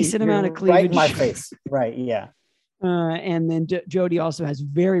 Pretty decent amount of cleavage. Right in my face. Right. Yeah. And then Jodie also has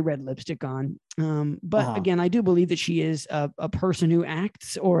very red lipstick on. But again, I do believe that she is a person who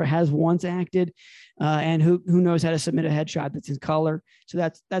acts or has once acted, and who knows how to submit a headshot that's in color. So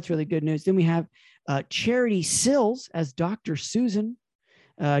that's really good news. Then we have Charity Sills as Dr. Susan.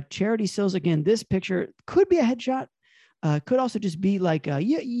 Charity Sills, again, this picture could be a headshot. Could also just be like, Nick,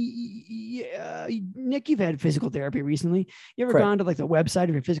 you've had physical therapy recently. You ever gone to like the website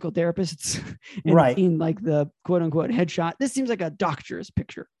of your physical therapist and seen like the quote unquote headshot? This seems like a doctor's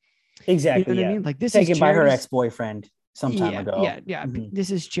picture. Exactly. You know what I mean? Like this taken is by her ex-boyfriend some time ago. Yeah. This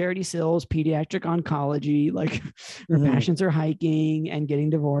is Charity Sills, pediatric oncology. Like her passions are hiking and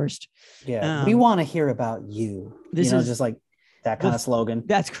getting divorced. Yeah. We want to hear about you. This is just like that kind of slogan.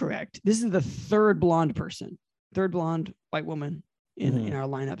 That's correct. This is the third blonde white woman in our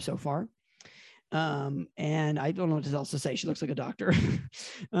lineup so far. And I don't know what else to say. She looks like a doctor.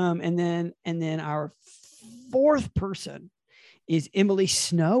 And then our fourth person is Emily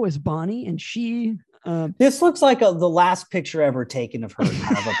Snow as Bonnie. And she, this looks like the last picture ever taken of her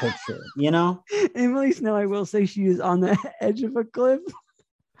kind of a picture, you know? Emily Snow, I will say she is on the edge of a cliff.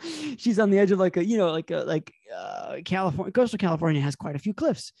 She's on the edge of California. Coastal California has quite a few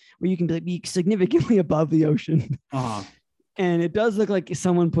cliffs where you can be significantly above the ocean. And it does look like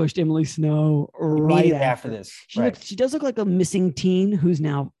someone pushed Emily Snow right after this. She does look like a missing teen who's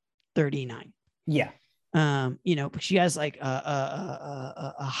now 39. Yeah. But she has like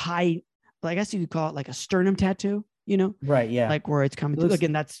a high, I guess you could call it like a sternum tattoo. Right. Yeah. Like where it's coming through.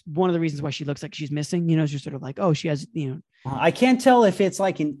 Again, that's one of the reasons why she looks like she's missing. It's just sort of like, oh, she has, I can't tell if it's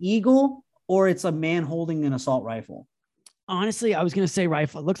like an eagle or it's a man holding an assault rifle. Honestly, I was going to say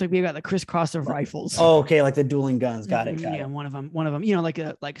rifle. It looks like we got the crisscross of rifles. Oh, okay. Like the dueling guns. Got it. Yeah. One of them,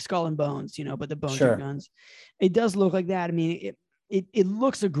 like Skull and Bones, but the bones are guns. It does look like that. I mean, it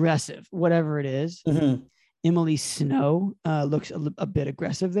looks aggressive, whatever it is. Emily Snow looks a bit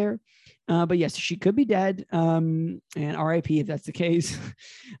aggressive there. But yes, she could be dead. And RIP if that's the case.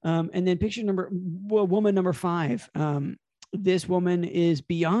 And then woman number 5. This woman is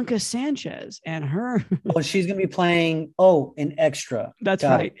Bianca Sanchez, and her. She's going to be playing, an extra. That's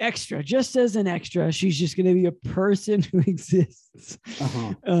right. Extra. Just as an extra. She's just going to be a person who exists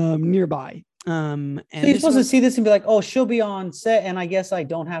nearby. And so you're supposed to see this and be like, she'll be on set, and I guess I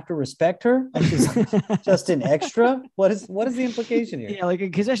don't have to respect her. Like she's just an extra. What is the implication here? Yeah, like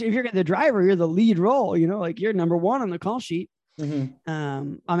because if you're the driver, you're the lead role. Like you're number 1 on the call sheet.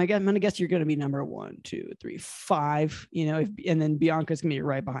 I'm gonna guess you're gonna be number 1, 2, 3, 5. And then Bianca's gonna be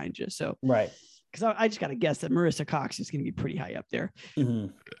right behind you. So right, because I just gotta guess that Marissa Cox is gonna be pretty high up there.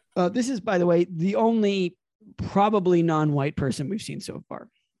 This is, by the way, the only probably non-white person we've seen so far.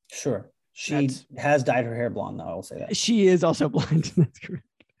 Sure. She has dyed her hair blonde, though. I'll say that. She is also blind. That's correct.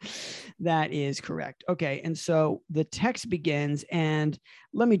 That is correct. Okay. And so the text begins, and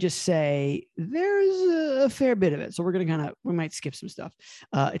let me just say there's a fair bit of it. So we're going to we might skip some stuff.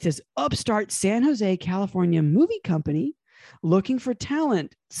 It says upstart San Jose, California movie company looking for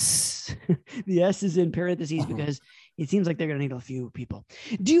talent. The S is in parentheses because it seems like they're going to need a few people.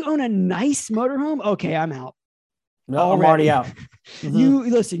 Do you own a nice motorhome? Okay. I'm out. No, I'm already out.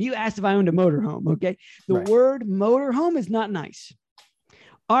 You asked if I owned a motorhome. Okay. The word motorhome is not nice.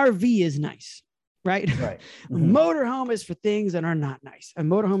 RV is nice, right? Right. Motorhome is for things that are not nice. A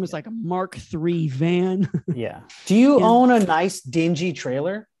motorhome is like a Mark III van. Yeah. Do you own a nice dingy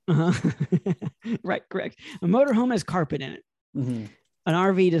trailer? Right. Correct. A motorhome has carpet in it. An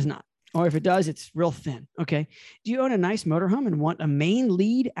RV does not. Or if it does, it's real thin. Okay. Do you own a nice motorhome and want a main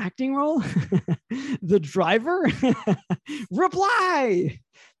lead acting role? The driver? Reply.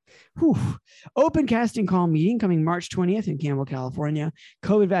 Whew. Open casting call meeting coming March 20th in Campbell, California.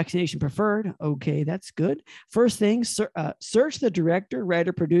 COVID vaccination preferred. Okay, that's good. First thing, search the director,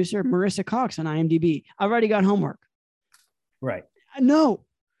 writer, producer, Marissa Cox on IMDb. I've already got homework. Right. No.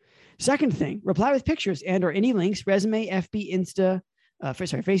 Second thing, reply with pictures and or any links, resume, FB, Insta,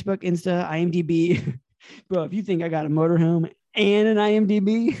 Facebook, Insta, IMDb. Bro, if you think I got a motorhome and an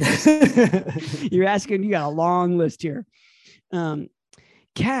IMDb, you're asking, you got a long list here.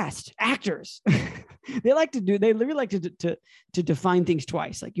 Cast, actors. They really like to define things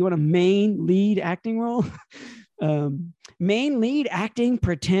twice. Like you want a main lead acting role, main lead acting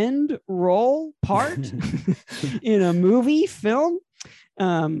pretend role part in a movie, film.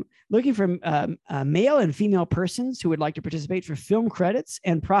 Looking for male and female persons who would like to participate for film credits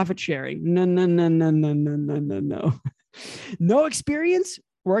and profit sharing. No. No experience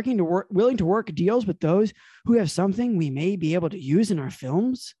willing to work deals with those who have something we may be able to use in our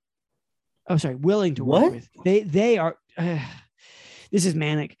films. Oh, sorry, willing to work with. They are. This is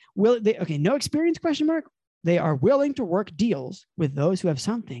manic. No experience? Question mark. they are willing to work deals with those who have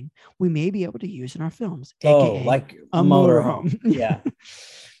something we may be able to use in our films, Oh, aka like a motorhome. Yeah.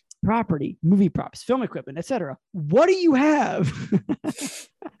 property, movie props, film equipment, etc. What do you have?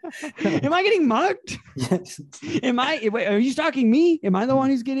 Am I getting mugged? Yes. Wait, are you stalking me? Am I the one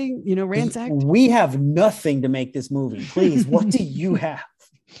who's getting, ransacked? We have nothing to make this movie. Please, what do you have?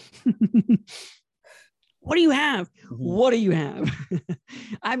 What do you have? Mhm. What do you have?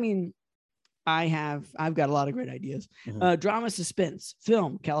 I mean, I've got a lot of great ideas. Mhm. Drama, suspense,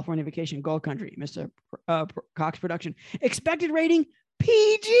 film, California Vacation, Gold Country, Mr. Cox production. Expected rating,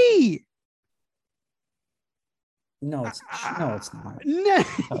 PG. No, it's not. No, No,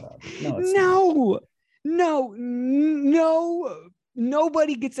 it's not. no.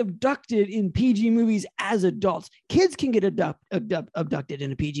 Nobody gets abducted in PG movies as adults. Kids can get abducted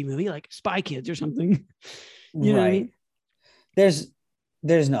in a PG movie, like Spy Kids or something. You know what I mean?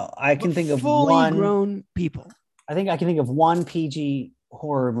 There's no. I can think of fully one grown people. I think I can think of one PG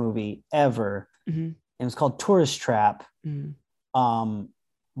horror movie ever. Mm-hmm. And it was called Tourist Trap. Mm-hmm.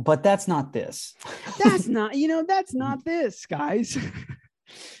 But that's not this. That's not this, guys.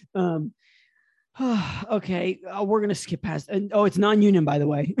 Okay, we're gonna skip past. It's non-union, by the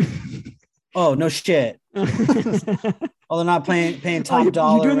way. Oh, no shit. Oh, they're not paying top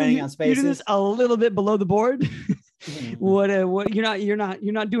dollar renting on spaces. You're doing this a little bit below the board. What you're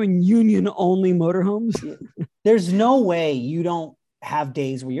not doing union only motorhomes. There's no way you don't have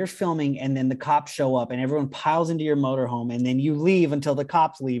days where you're filming and then the cops show up and everyone piles into your motorhome and then you leave until the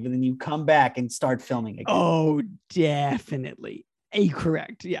cops leave and then you come back and start filming again. Oh, definitely.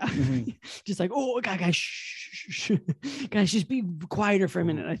 Correct. Yeah. Mm-hmm. Just like, guys, shh. Guys, just be quieter for a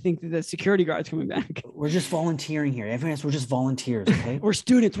minute. I think the security guard's coming back. We're just volunteering here. Everyone else, we're just volunteers. Okay. We're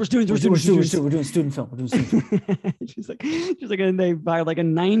students. We're doing student film. She's like, and they buy like a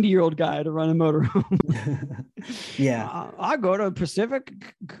 90-year-old guy to run a motorhome. Yeah. I go to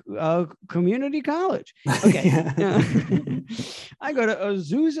Pacific Community College. Okay. I go to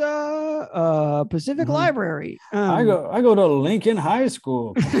Azusa Pacific Library. I go to Lincoln High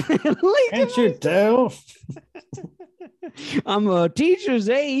School. Can't you tell? I'm a teacher's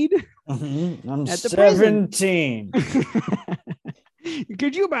aide. Mm-hmm. I'm at the 17.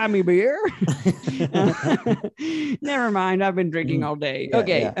 Could you buy me beer? Never mind. I've been drinking all day. Yeah,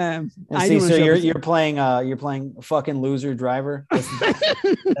 okay. Yeah. So you're playing fucking loser driver.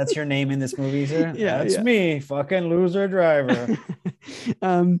 That's your name in this movie, sir. Yeah, that's me, fucking loser driver.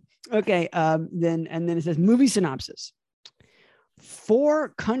 Okay. Then it says movie synopsis.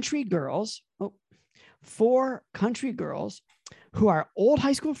 Four country girls who are old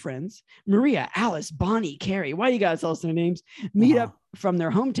high school friends, Maria, Alice, Bonnie, Carrie. Why do you guys tell us their names? Meet up from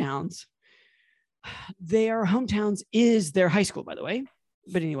their hometowns. Their hometowns is their high school, by the way.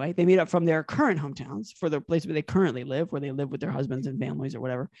 But anyway, they meet up from their current hometowns for the place where they currently live, where they live with their husbands and families or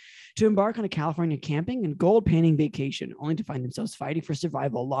whatever, to embark on a California camping and gold panning vacation, only to find themselves fighting for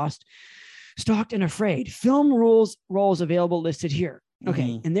survival, lost, stalked, and afraid. Film roles available listed here. Okay.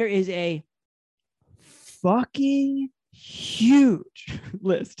 Mm-hmm. And there is a fucking huge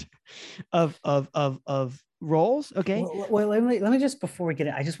list of roles. Okay. Well, let me just, before we get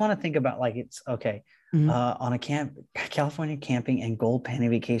it, I just want to think about like, it's okay. Mm-hmm. On a California camping and gold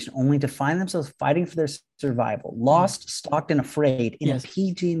panning vacation, only to find themselves fighting for their survival, lost, stalked, and afraid in a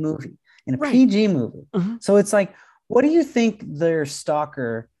PG movie. PG movie. Uh-huh. So it's like, what do you think their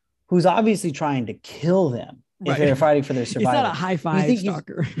stalker, who's obviously trying to kill them, if they're fighting for their survival? It's not a high five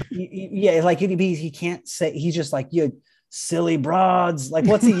stalker. Yeah, like he can't say. He's just like, you silly broads. Like,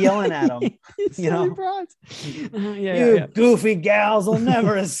 what's he yelling at them? Silly broads. You goofy gals will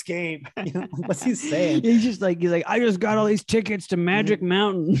never escape. What's he saying? He's like, I just got all these tickets to Magic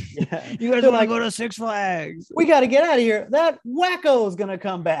Mountain. Yeah. You guys want to go to Six Flags? We got to get out of here. That wacko is gonna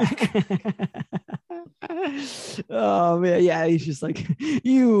come back. Oh man, yeah. He's just like,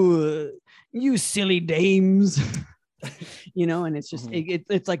 you silly dames. And it's just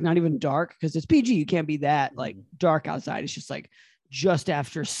it's like not even dark because it's PG. You can't be that like dark outside. It's just like just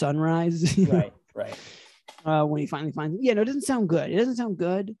after sunrise. Right. When he finally finds it. No, it doesn't sound good. It doesn't sound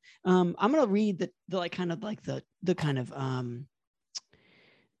good. I'm gonna read the like kind of like the kind of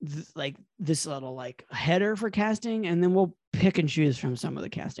like this little like header for casting, and then we'll pick and choose from some of the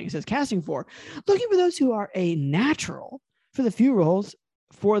casting. It says casting for looking for those who are a natural for the few roles.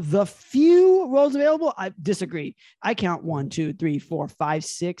 For the few roles available, I disagree. I count 1, 2, 3, 4, 5,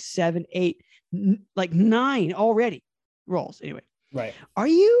 6, 7, 8, like 9 already roles. Anyway, right. Are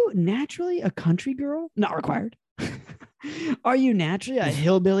you naturally a country girl? Not required. Are you naturally a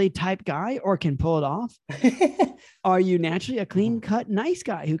hillbilly type guy or can pull it off? Are you naturally a clean cut, nice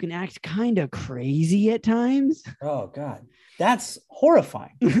guy who can act kind of crazy at times? Oh God, that's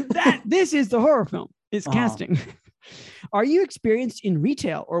horrifying. This is the horror film. It's casting. Are you experienced in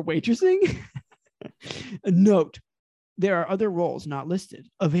retail or waitressing? Note, there are other roles not listed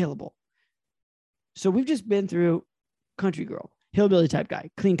available. So we've just been through country girl, hillbilly type guy,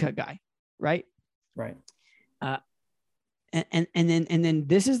 clean cut guy, right? Right. And then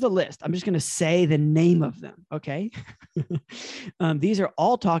this is the list. I'm just going to say the name of them. Okay. These are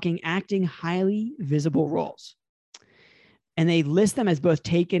all talking, acting, highly visible roles. And they list them as both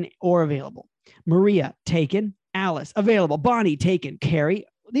taken or available. Maria, taken. Alice, available. Bonnie, taken. Carrie.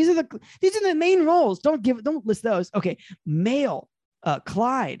 These are the main roles. Don't list those. Okay. Male,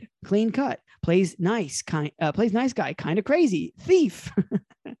 Clyde, clean cut, plays nice guy, kind of crazy. Thief.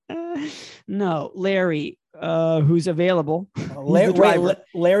 No, Larry, who's available.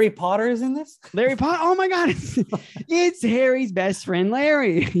 Larry Potter is in this? Larry Potter. Oh my God. It's Harry's best friend,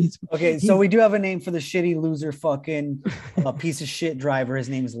 Larry. So we do have a name for the shitty loser fucking piece of shit driver. His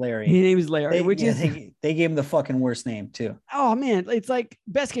name is Larry. His name is Larry, they gave him the fucking worst name too. Oh man. It's like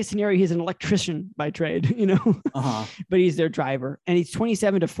best case scenario. He's an electrician by trade, you know, but he's their driver and he's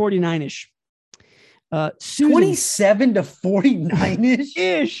 27 to 49-ish. Susan, 27 to 49-ish?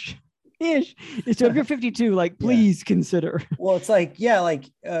 Ish. So if you're 52, like, please consider. Well, it's like,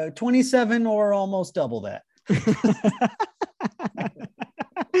 27 or almost double that.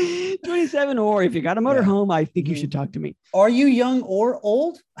 27, or if you got a motorhome, I think you should talk to me. Are you young or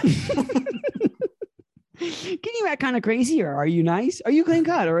old? Can you act kind of crazy, or are you nice? Are you clean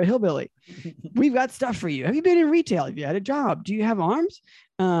cut or a hillbilly? We've got stuff for you. Have you been in retail? Have you had a job? Do you have arms?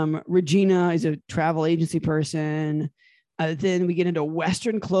 Regina is a travel agency person. Then we get into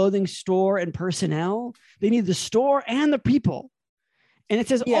Western clothing store and personnel. They need the store and the people. And it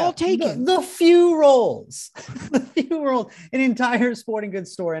says all taken. The few roles. An entire sporting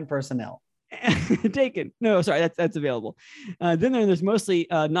goods store and personnel. Taken. No, sorry, that's available. Then there's mostly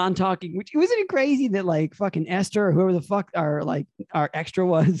non-talking, which wasn't it crazy that like fucking Esther or whoever the fuck our extra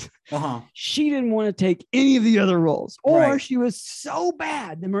was, she didn't want to take any of the other roles, or she was so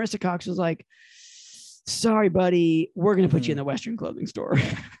bad that Marissa Cox was like, sorry, buddy, we're going to put you in the Western clothing store.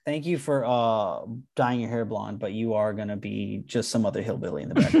 Thank you for dyeing your hair blonde, but you are going to be just some other hillbilly in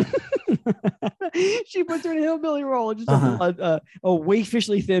the background. She puts her in a hillbilly role, just a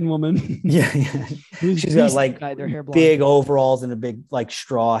wakefishly thin woman. Yeah. She's got like big overalls and a big like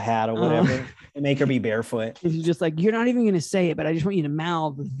straw hat or whatever, and make her be barefoot. She's just like, you're not even going to say it, but I just want you to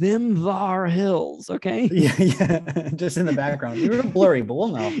mouth them thar hills, okay? Yeah, just in the background. You're blurry, but we'll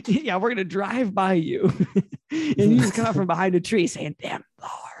know. Yeah, we're going to drive by you, and you just come out from behind a tree saying, "Them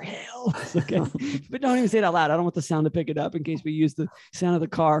thar hills," okay? But don't even say it out loud. I don't want the sound to pick it up in case we use the sound of the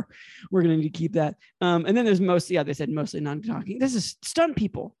car. We're going to need to keep that. And then there's mostly, they said mostly non-talking. This is stunt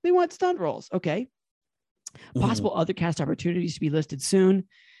people. They want stunt roles. Okay. Possible other cast opportunities to be listed soon.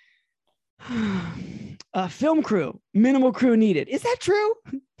 Film crew, minimal crew needed. Is that true?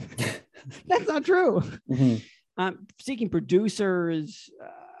 That's not true. Seeking producers,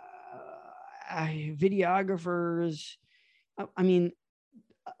 videographers. I mean,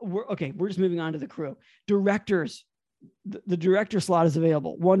 we're just moving on to the crew. Directors. The director slot is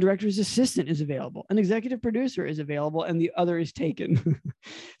available. One director's assistant is available. An executive producer is available, and the other is taken.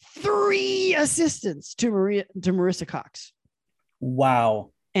 3 assistants to Marissa Cox. Wow.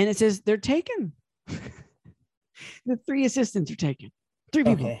 And it says they're taken. The 3 assistants are taken. 3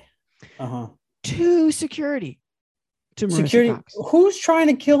 people. Okay. 2 security to Marissa Cox. Who's trying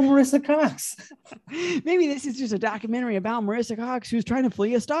to kill Marissa Cox? Maybe this is just a documentary about Marissa Cox who's trying to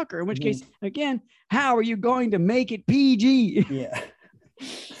flee a stalker, in which case, again, how are you going to make it PG? Yeah.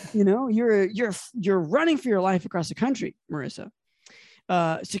 You know, you're running for your life across the country, Marissa.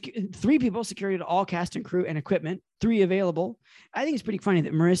 3 people, security to all cast and crew and equipment, 3 available. I think it's pretty funny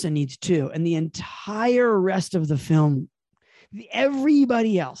that Marissa needs 2, and the entire rest of the film,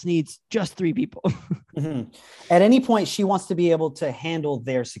 everybody else needs just 3 people. At any point, she wants to be able to handle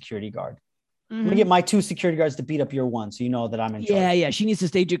their security guard. I'm gonna get my 2 security guards to beat up your one, so you know that I'm in charge. Yeah. She needs to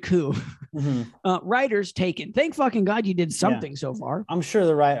stage a coup. Writers taken. Thank fucking God you did something so far. I'm sure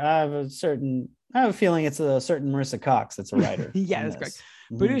the right. I have a feeling it's a certain Marissa Cox that's a writer. Yeah, that's correct.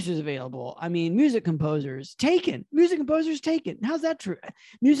 Producers available. I mean, music composers taken. How's that true?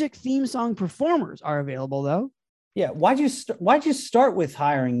 Music theme song performers are available though. Yeah. Why'd you start with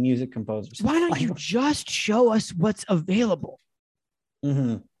hiring music composers? Why don't you just show us what's available?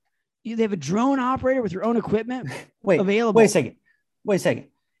 They have a drone operator with your own equipment available. Wait a second.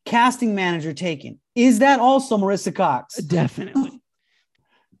 Casting manager taken. Is that also Marissa Cox? Definitely.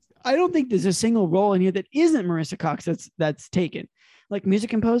 I don't think there's a single role in here that isn't Marissa Cox that's taken. Like music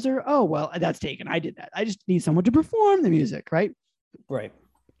composer. Oh, well, that's taken. I did that. I just need someone to perform the music, right? Right.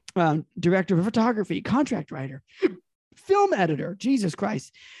 Director of photography, contract writer, film editor. Jesus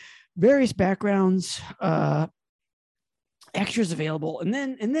Christ. Various backgrounds, extras available. And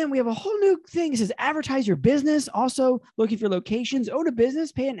then we have a whole new thing. It says advertise your business. Also looking for locations, own a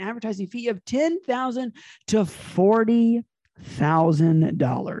business, pay an advertising fee of $10,000 to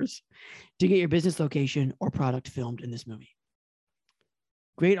 $40,000 to get your business location or product filmed in this movie.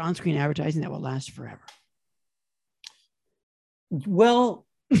 Great on-screen advertising that will last forever. Well,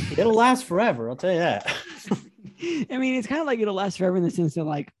 it'll last forever. I'll tell you that. I mean, it's kind of like it'll last forever in the sense that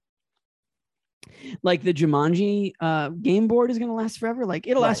like the Jumanji game board is going to last forever. Like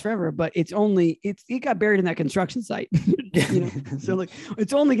it'll last forever, but it got buried in that construction site. You know? So like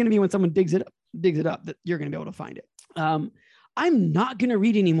it's only going to be when someone digs it up that you're going to be able to find it. I'm not going to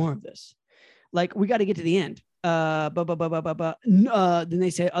read any more of this. Like we got to get to the end. Then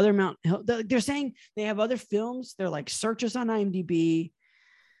they say other Mount Hill. They're saying they have other films. They're like search us on IMDb.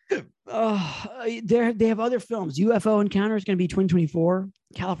 They have other films. UFO Encounter is going to be 2024.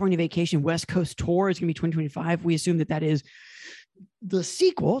 California Vacation West Coast Tour is going to be 2025. We assume that is the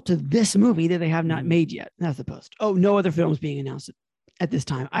sequel to this movie that they have not made yet. That's the post. Oh, no other films being announced at this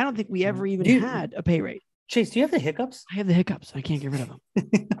time. I don't think we ever even had a pay rate. Chase, do you have the hiccups? I have the hiccups. I can't get rid of them.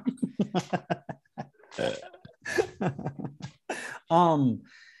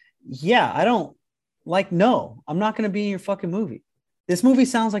 Yeah, I don't like, no, I'm not going to be in your fucking movie. This movie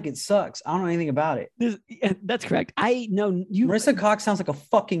sounds like it sucks. I don't know anything about it. That's correct. I know you. Marissa Cox sounds like a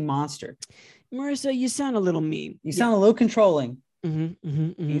fucking monster. Marissa, you sound a little mean. You sound a little controlling.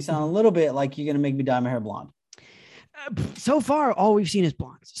 Mm-hmm. You sound a little bit like you're going to make me dye my hair blonde. So far, all we've seen is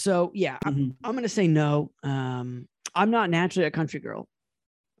blondes. So yeah, I'm going to say no. I'm not naturally a country girl.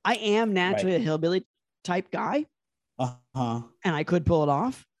 I am naturally a hillbilly type guy. And I could pull it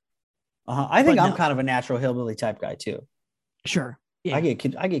off. I think I'm kind of a natural hillbilly type guy too. Sure. Yeah. I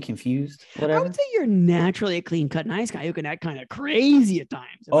get confused. Whatever. I would say you're naturally a clean cut, nice guy who can act kind of crazy at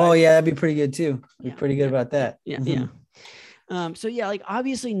times. Yeah, that'd be pretty good too. Be pretty good about that. Yeah. So yeah, like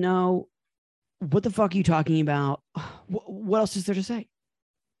obviously no. What the fuck are you talking about? What else is there to say?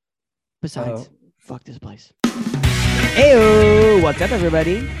 Besides, fuck this place. Heyo, what's up,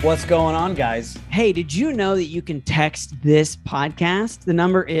 everybody? What's going on, guys? Hey, did you know that you can text this podcast? The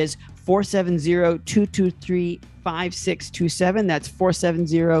number is 470-223-5627. That's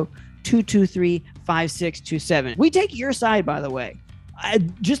 470-223-5627. We take your side, by the way.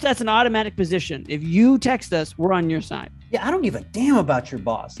 That's an automatic position. If you text us, we're on your side. Yeah, I don't give a damn about your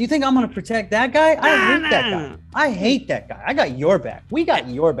boss. You think I'm going to protect that guy? I hate that guy. I hate that guy. I got your back. We got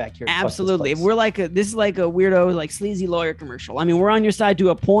your back here. Absolutely. If we're like this is like a weirdo, like sleazy lawyer commercial. I mean, we're on your side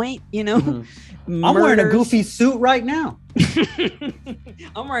to a point, you know. I'm wearing a goofy suit right now.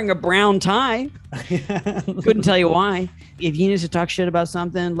 I'm wearing a brown tie. Couldn't tell you why. If you need to talk shit about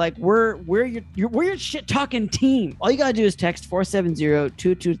something, like we're your shit talking team. All you gotta do is text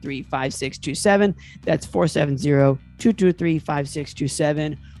 470-223-5627. That's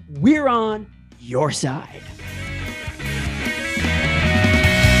 470-223-5627. We're on your side.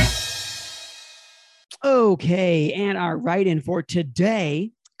 Okay, and our write-in for today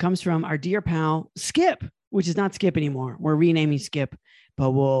comes from our dear pal Skip, which is not Skip anymore. We're renaming Skip,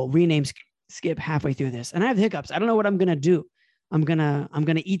 but we'll rename Skip halfway through this. And I have hiccups. I don't know what I'm gonna do. I'm gonna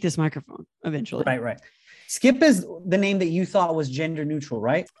eat this microphone eventually. Right. Skip is the name that you thought was gender neutral,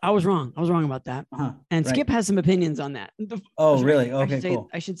 right? I was wrong about that. And Skip has some opinions on that. Really? Okay, cool.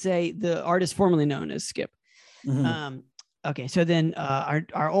 I should say the artist formerly known as Skip. Okay, so then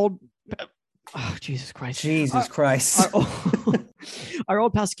our old. Oh, Jesus Christ. Our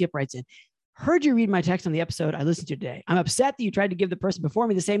old pal Skip writes in, heard you read my text on the episode I listened to today. I'm upset that you tried to give the person before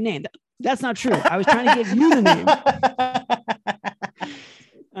me the same name. That's not true. I was trying to give you the name.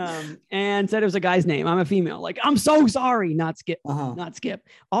 And said it was a guy's name. I'm a female. Like, I'm so sorry. Not Skip. Not Skip.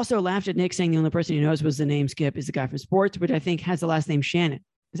 Also laughed at Nick saying the only person he knows was the name Skip is the guy from sports, which I think has the last name Shannon.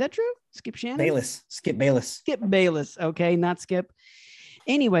 Is that true? Skip Shannon? Skip Bayless. Skip Bayless. Okay, not Skip.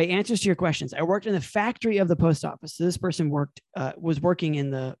 Anyway, answers to your questions. I worked in the factory of the post office. So this person was working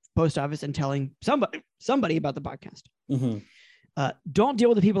in the post office and telling somebody about the podcast. Don't deal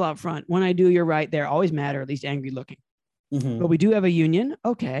with the people out front. When I do, you're right. They're always mad or at least angry looking. But we do have a union.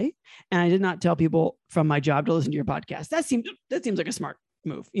 Okay. And I did not tell people from my job to listen to your podcast. That seems like a smart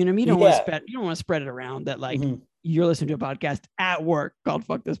move. You know what I mean? You don't want to spread it around that like you're listening to a podcast at work called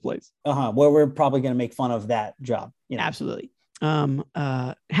Fuck This Place. Where we're probably going to make fun of that job. You know? Absolutely.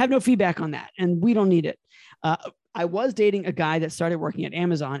 Have no feedback on that, and we don't need it. I was dating a guy that started working at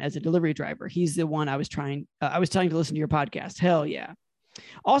Amazon as a delivery driver. He's the one I was telling to listen to your podcast. Hell yeah.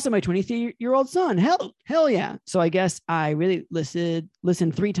 Also, my 23-year-old son. Hell yeah. So I guess I really listened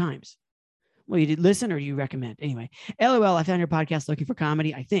 3 times. Well, you did listen or you recommend? Anyway, LOL, I found your podcast looking for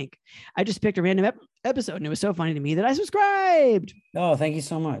comedy, I think. I just picked a random episode and it was so funny to me that I subscribed. Oh, thank you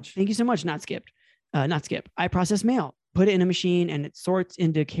so much. Thank you so much. Not Skip. I process mail, put it in a machine, and it sorts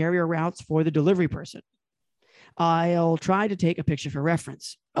into carrier routes for the delivery person. I'll try to take a picture for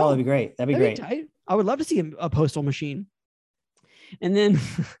reference. Oh, that'd be great. That'd be great. Tight. I would love to see a postal machine. And then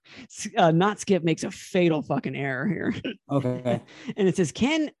Not Skip makes a fatal fucking error here. Okay. And it says,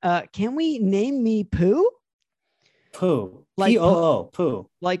 can we name me Pooh? Pooh. Like P-O-O. Pooh.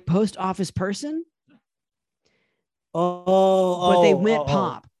 Like post office person? But they went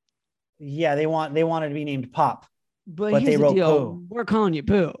Pop. Yeah, they wanted to be named Pop. But they wrote deal. Pooh. We're calling you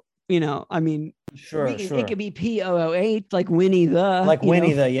Pooh. I mean, sure. It could be P-O-O-H, like Winnie the. Like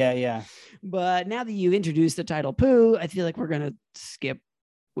Winnie the, yeah. But now that you introduced the title Pooh, I feel like we're gonna skip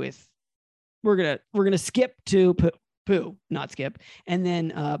to Pooh, not Skip. And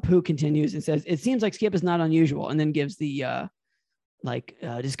then Pooh continues and says, "It seems like Skip is not unusual," and then gives the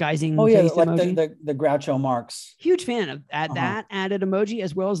disguising. Oh yeah, face like emoji. the Groucho Marx. Huge fan of that added emoji,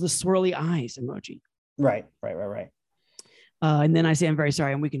 as well as the swirly eyes emoji. Right. And then I say, I'm very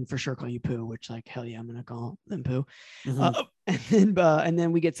sorry, and we can for sure call you Pooh, which, like, hell yeah, I'm going to call them Pooh. Mm-hmm. And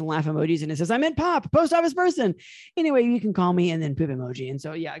then we get some laugh emojis, and it says, I meant Pop, post office person. Anyway, you can call me, and then poop emoji. And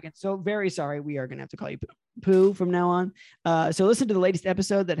so, yeah, again, so very sorry. We are going to have to call you Pooh from now on. So listen to the latest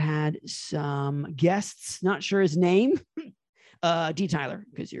episode that had some guests, not sure his name. D. Tyler,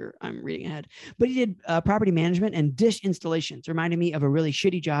 because I'm reading ahead, but he did property management and dish installations, reminding me of a really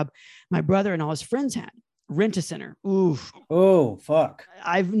shitty job my brother and all his friends had. Rent-A-Center. Oof. Oh, fuck.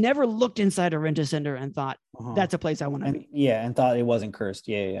 I've never looked inside a Rent-A-Center and thought that's a place I want to be. Yeah. And thought it wasn't cursed.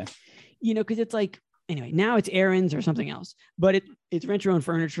 Yeah. Because it's like, anyway, now it's errands or something else, but it's rent your own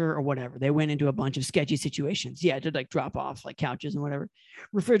furniture or whatever. They went into a bunch of sketchy situations. Yeah. To like drop off like couches and whatever.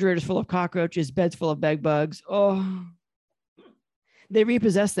 Refrigerators full of cockroaches, beds full of bed bugs. Oh, they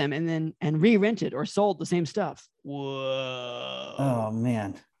repossessed them and re-rented or sold the same stuff. Whoa. Oh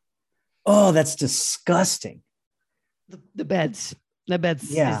man. Oh, that's disgusting. The beds. The beds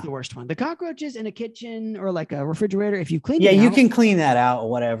is the worst one. The cockroaches in a kitchen or like a refrigerator, if you clean you can clean that out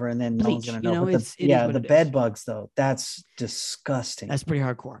or whatever, and then no one's gonna know. The bed bugs though, that's disgusting. That's pretty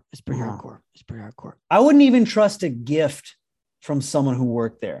hardcore. It's pretty hardcore. I wouldn't even trust a gift from someone who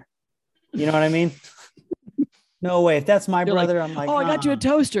worked there. You know what I mean? No way. If that's my brother, like, I'm like, I got you a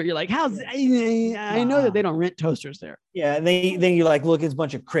toaster. You're like, how's I know that they don't rent toasters there. Yeah. Then you like look at a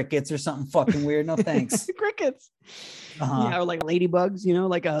bunch of crickets or something fucking weird. No thanks. Crickets. Yeah, or like ladybugs,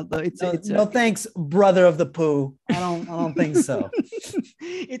 like no thanks, brother of the Pooh. I don't think so.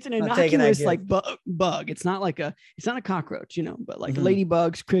 It's an innocuous like bug. It's not a cockroach, but like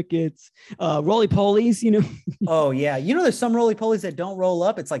ladybugs, crickets, roly-polies, Oh yeah. There's some roly-polies that don't roll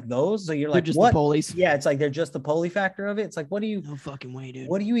up. It's like those. So you're like, just what? The polies. Yeah, it's like they're just the poly factor of it. It's like, what do you no fucking way, dude.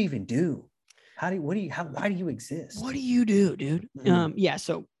 What do you even do? Why do you exist? What do you do, dude? Yeah.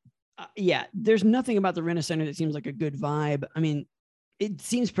 So there's nothing about the Rent-A-Center that seems like a good vibe. I mean, it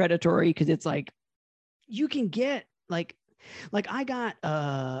seems predatory because it's like you can get like I got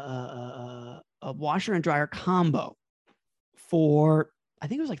a washer and dryer combo for I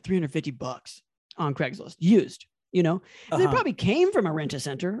think it was like $350 on Craigslist used. And it probably came from a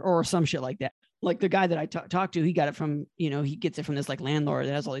Rent-A-Center or some shit like that. Like the guy that I talked to, he got it from, he gets it from this like landlord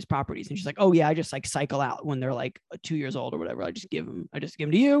that has all these properties. And she's like, oh yeah, I just like cycle out when they're like 2 years old or whatever. I just give them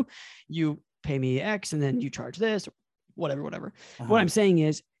to you, you pay me X and then you charge this, whatever. What I'm saying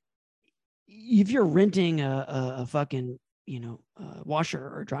is if you're renting a fucking,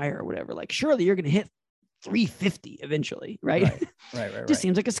 washer or dryer or whatever, like surely you're going to hit $350 eventually. Right. Right. Just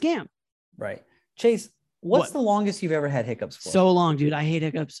seems like a scam. Right. Chase, What's the longest you've ever had hiccups for? So long, dude. I hate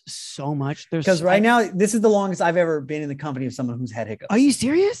hiccups so much. Because right now, this is the longest I've ever been in the company of someone who's had hiccups. Are you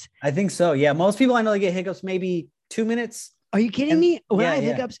serious? I think so. Yeah. Most people I know, they get hiccups maybe 2 minutes. Are you kidding me? When I have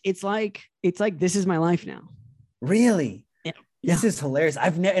hiccups, it's like this is my life now. Really? Yeah. This is hilarious.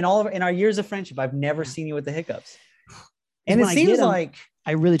 I've in our years of friendship, I've never seen you with the hiccups. And it seems like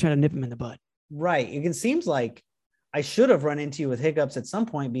I really try to nip them in the bud. Right. It seems like I should have run into you with hiccups at some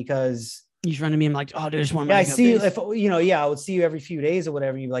point because You just run to me and I'm like, oh, dude, I just want Yeah, I to see you. If I would see you every few days or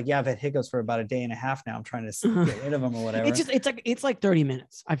whatever. You'd be like, yeah, I've had hiccups for about a day and a half now. I'm trying to get rid of them or whatever. It's like 30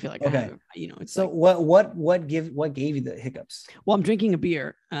 minutes. I feel like okay. I have, it's so like, what gave you the hiccups? Well, I'm drinking a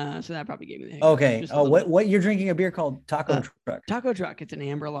beer, so that probably gave me the hiccups. Okay. Oh, what you're drinking a beer called Taco Truck? Taco Truck. It's an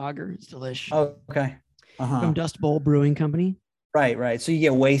amber lager. It's delicious. Oh, okay. From Dust Bowl Brewing Company. Right. So you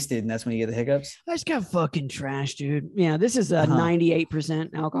get wasted, and that's when you get the hiccups. I just got fucking trash, dude. Yeah, this is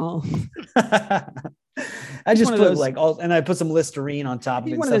 98% alcohol. I just put and I put some Listerine on top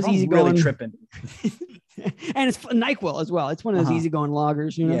of it. One of those easygoing, really tripping. And it's NyQuil as well. It's one of those easygoing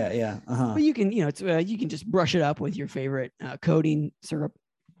lagers, Yeah. But you can, you can just brush it up with your favorite coating syrup.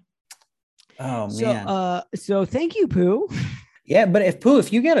 Oh man. So thank you, Pooh. Yeah, but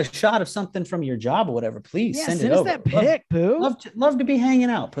if you get a shot of something from your job or whatever, please send it over. Send us that pic, Pooh. Love to be hanging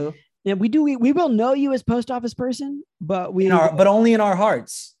out, Pooh. Yeah, we do. We will know you as post office person, but only in our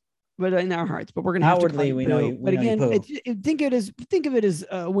hearts. But in our hearts. But we're gonna outwardly we know you. But again, think of it as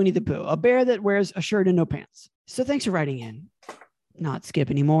Winnie the Pooh, a bear that wears a shirt and no pants. So thanks for writing in. Not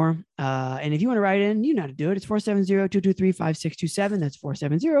Skip anymore. And if you want to write in, you know how to do it. It's 470-223-5627. That's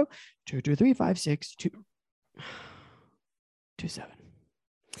 470-223-5627.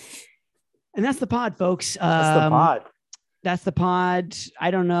 And that's the pod, folks. That's the pod.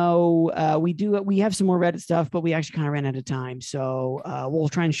 I don't know. We have some more Reddit stuff, but we actually kind of ran out of time. So we'll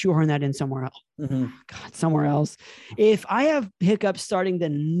try and shoehorn that in somewhere else. God, somewhere else. If I have hiccups starting the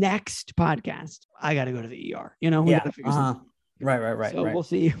next podcast, I got to go to the ER. We got to figure something. Right. So we'll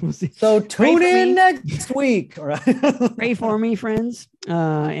see. So tune in next week. All right. Pray for me, friends.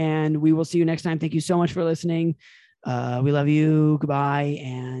 And we will see you next time. Thank you so much for listening. We love you. Goodbye.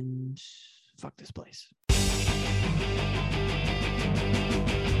 And fuck this place.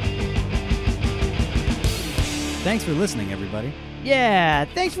 Thanks for listening, everybody. Yeah,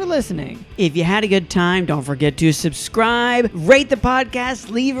 thanks for listening. If you had a good time, don't forget to subscribe, rate the podcast,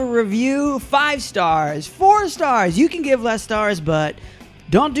 leave a review, 5 stars, 4 stars. You can give less stars, but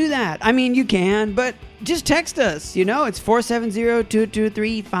don't do that. I mean, you can, but just text us. It's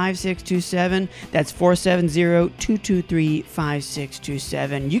 470-223-5627. That's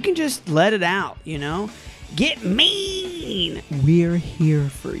 470-223-5627. You can just let it out, Get mean. We're here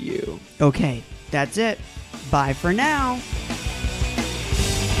for you. Okay, that's it. Bye for now.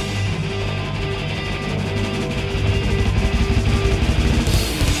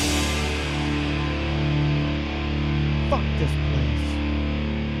 Fuck this.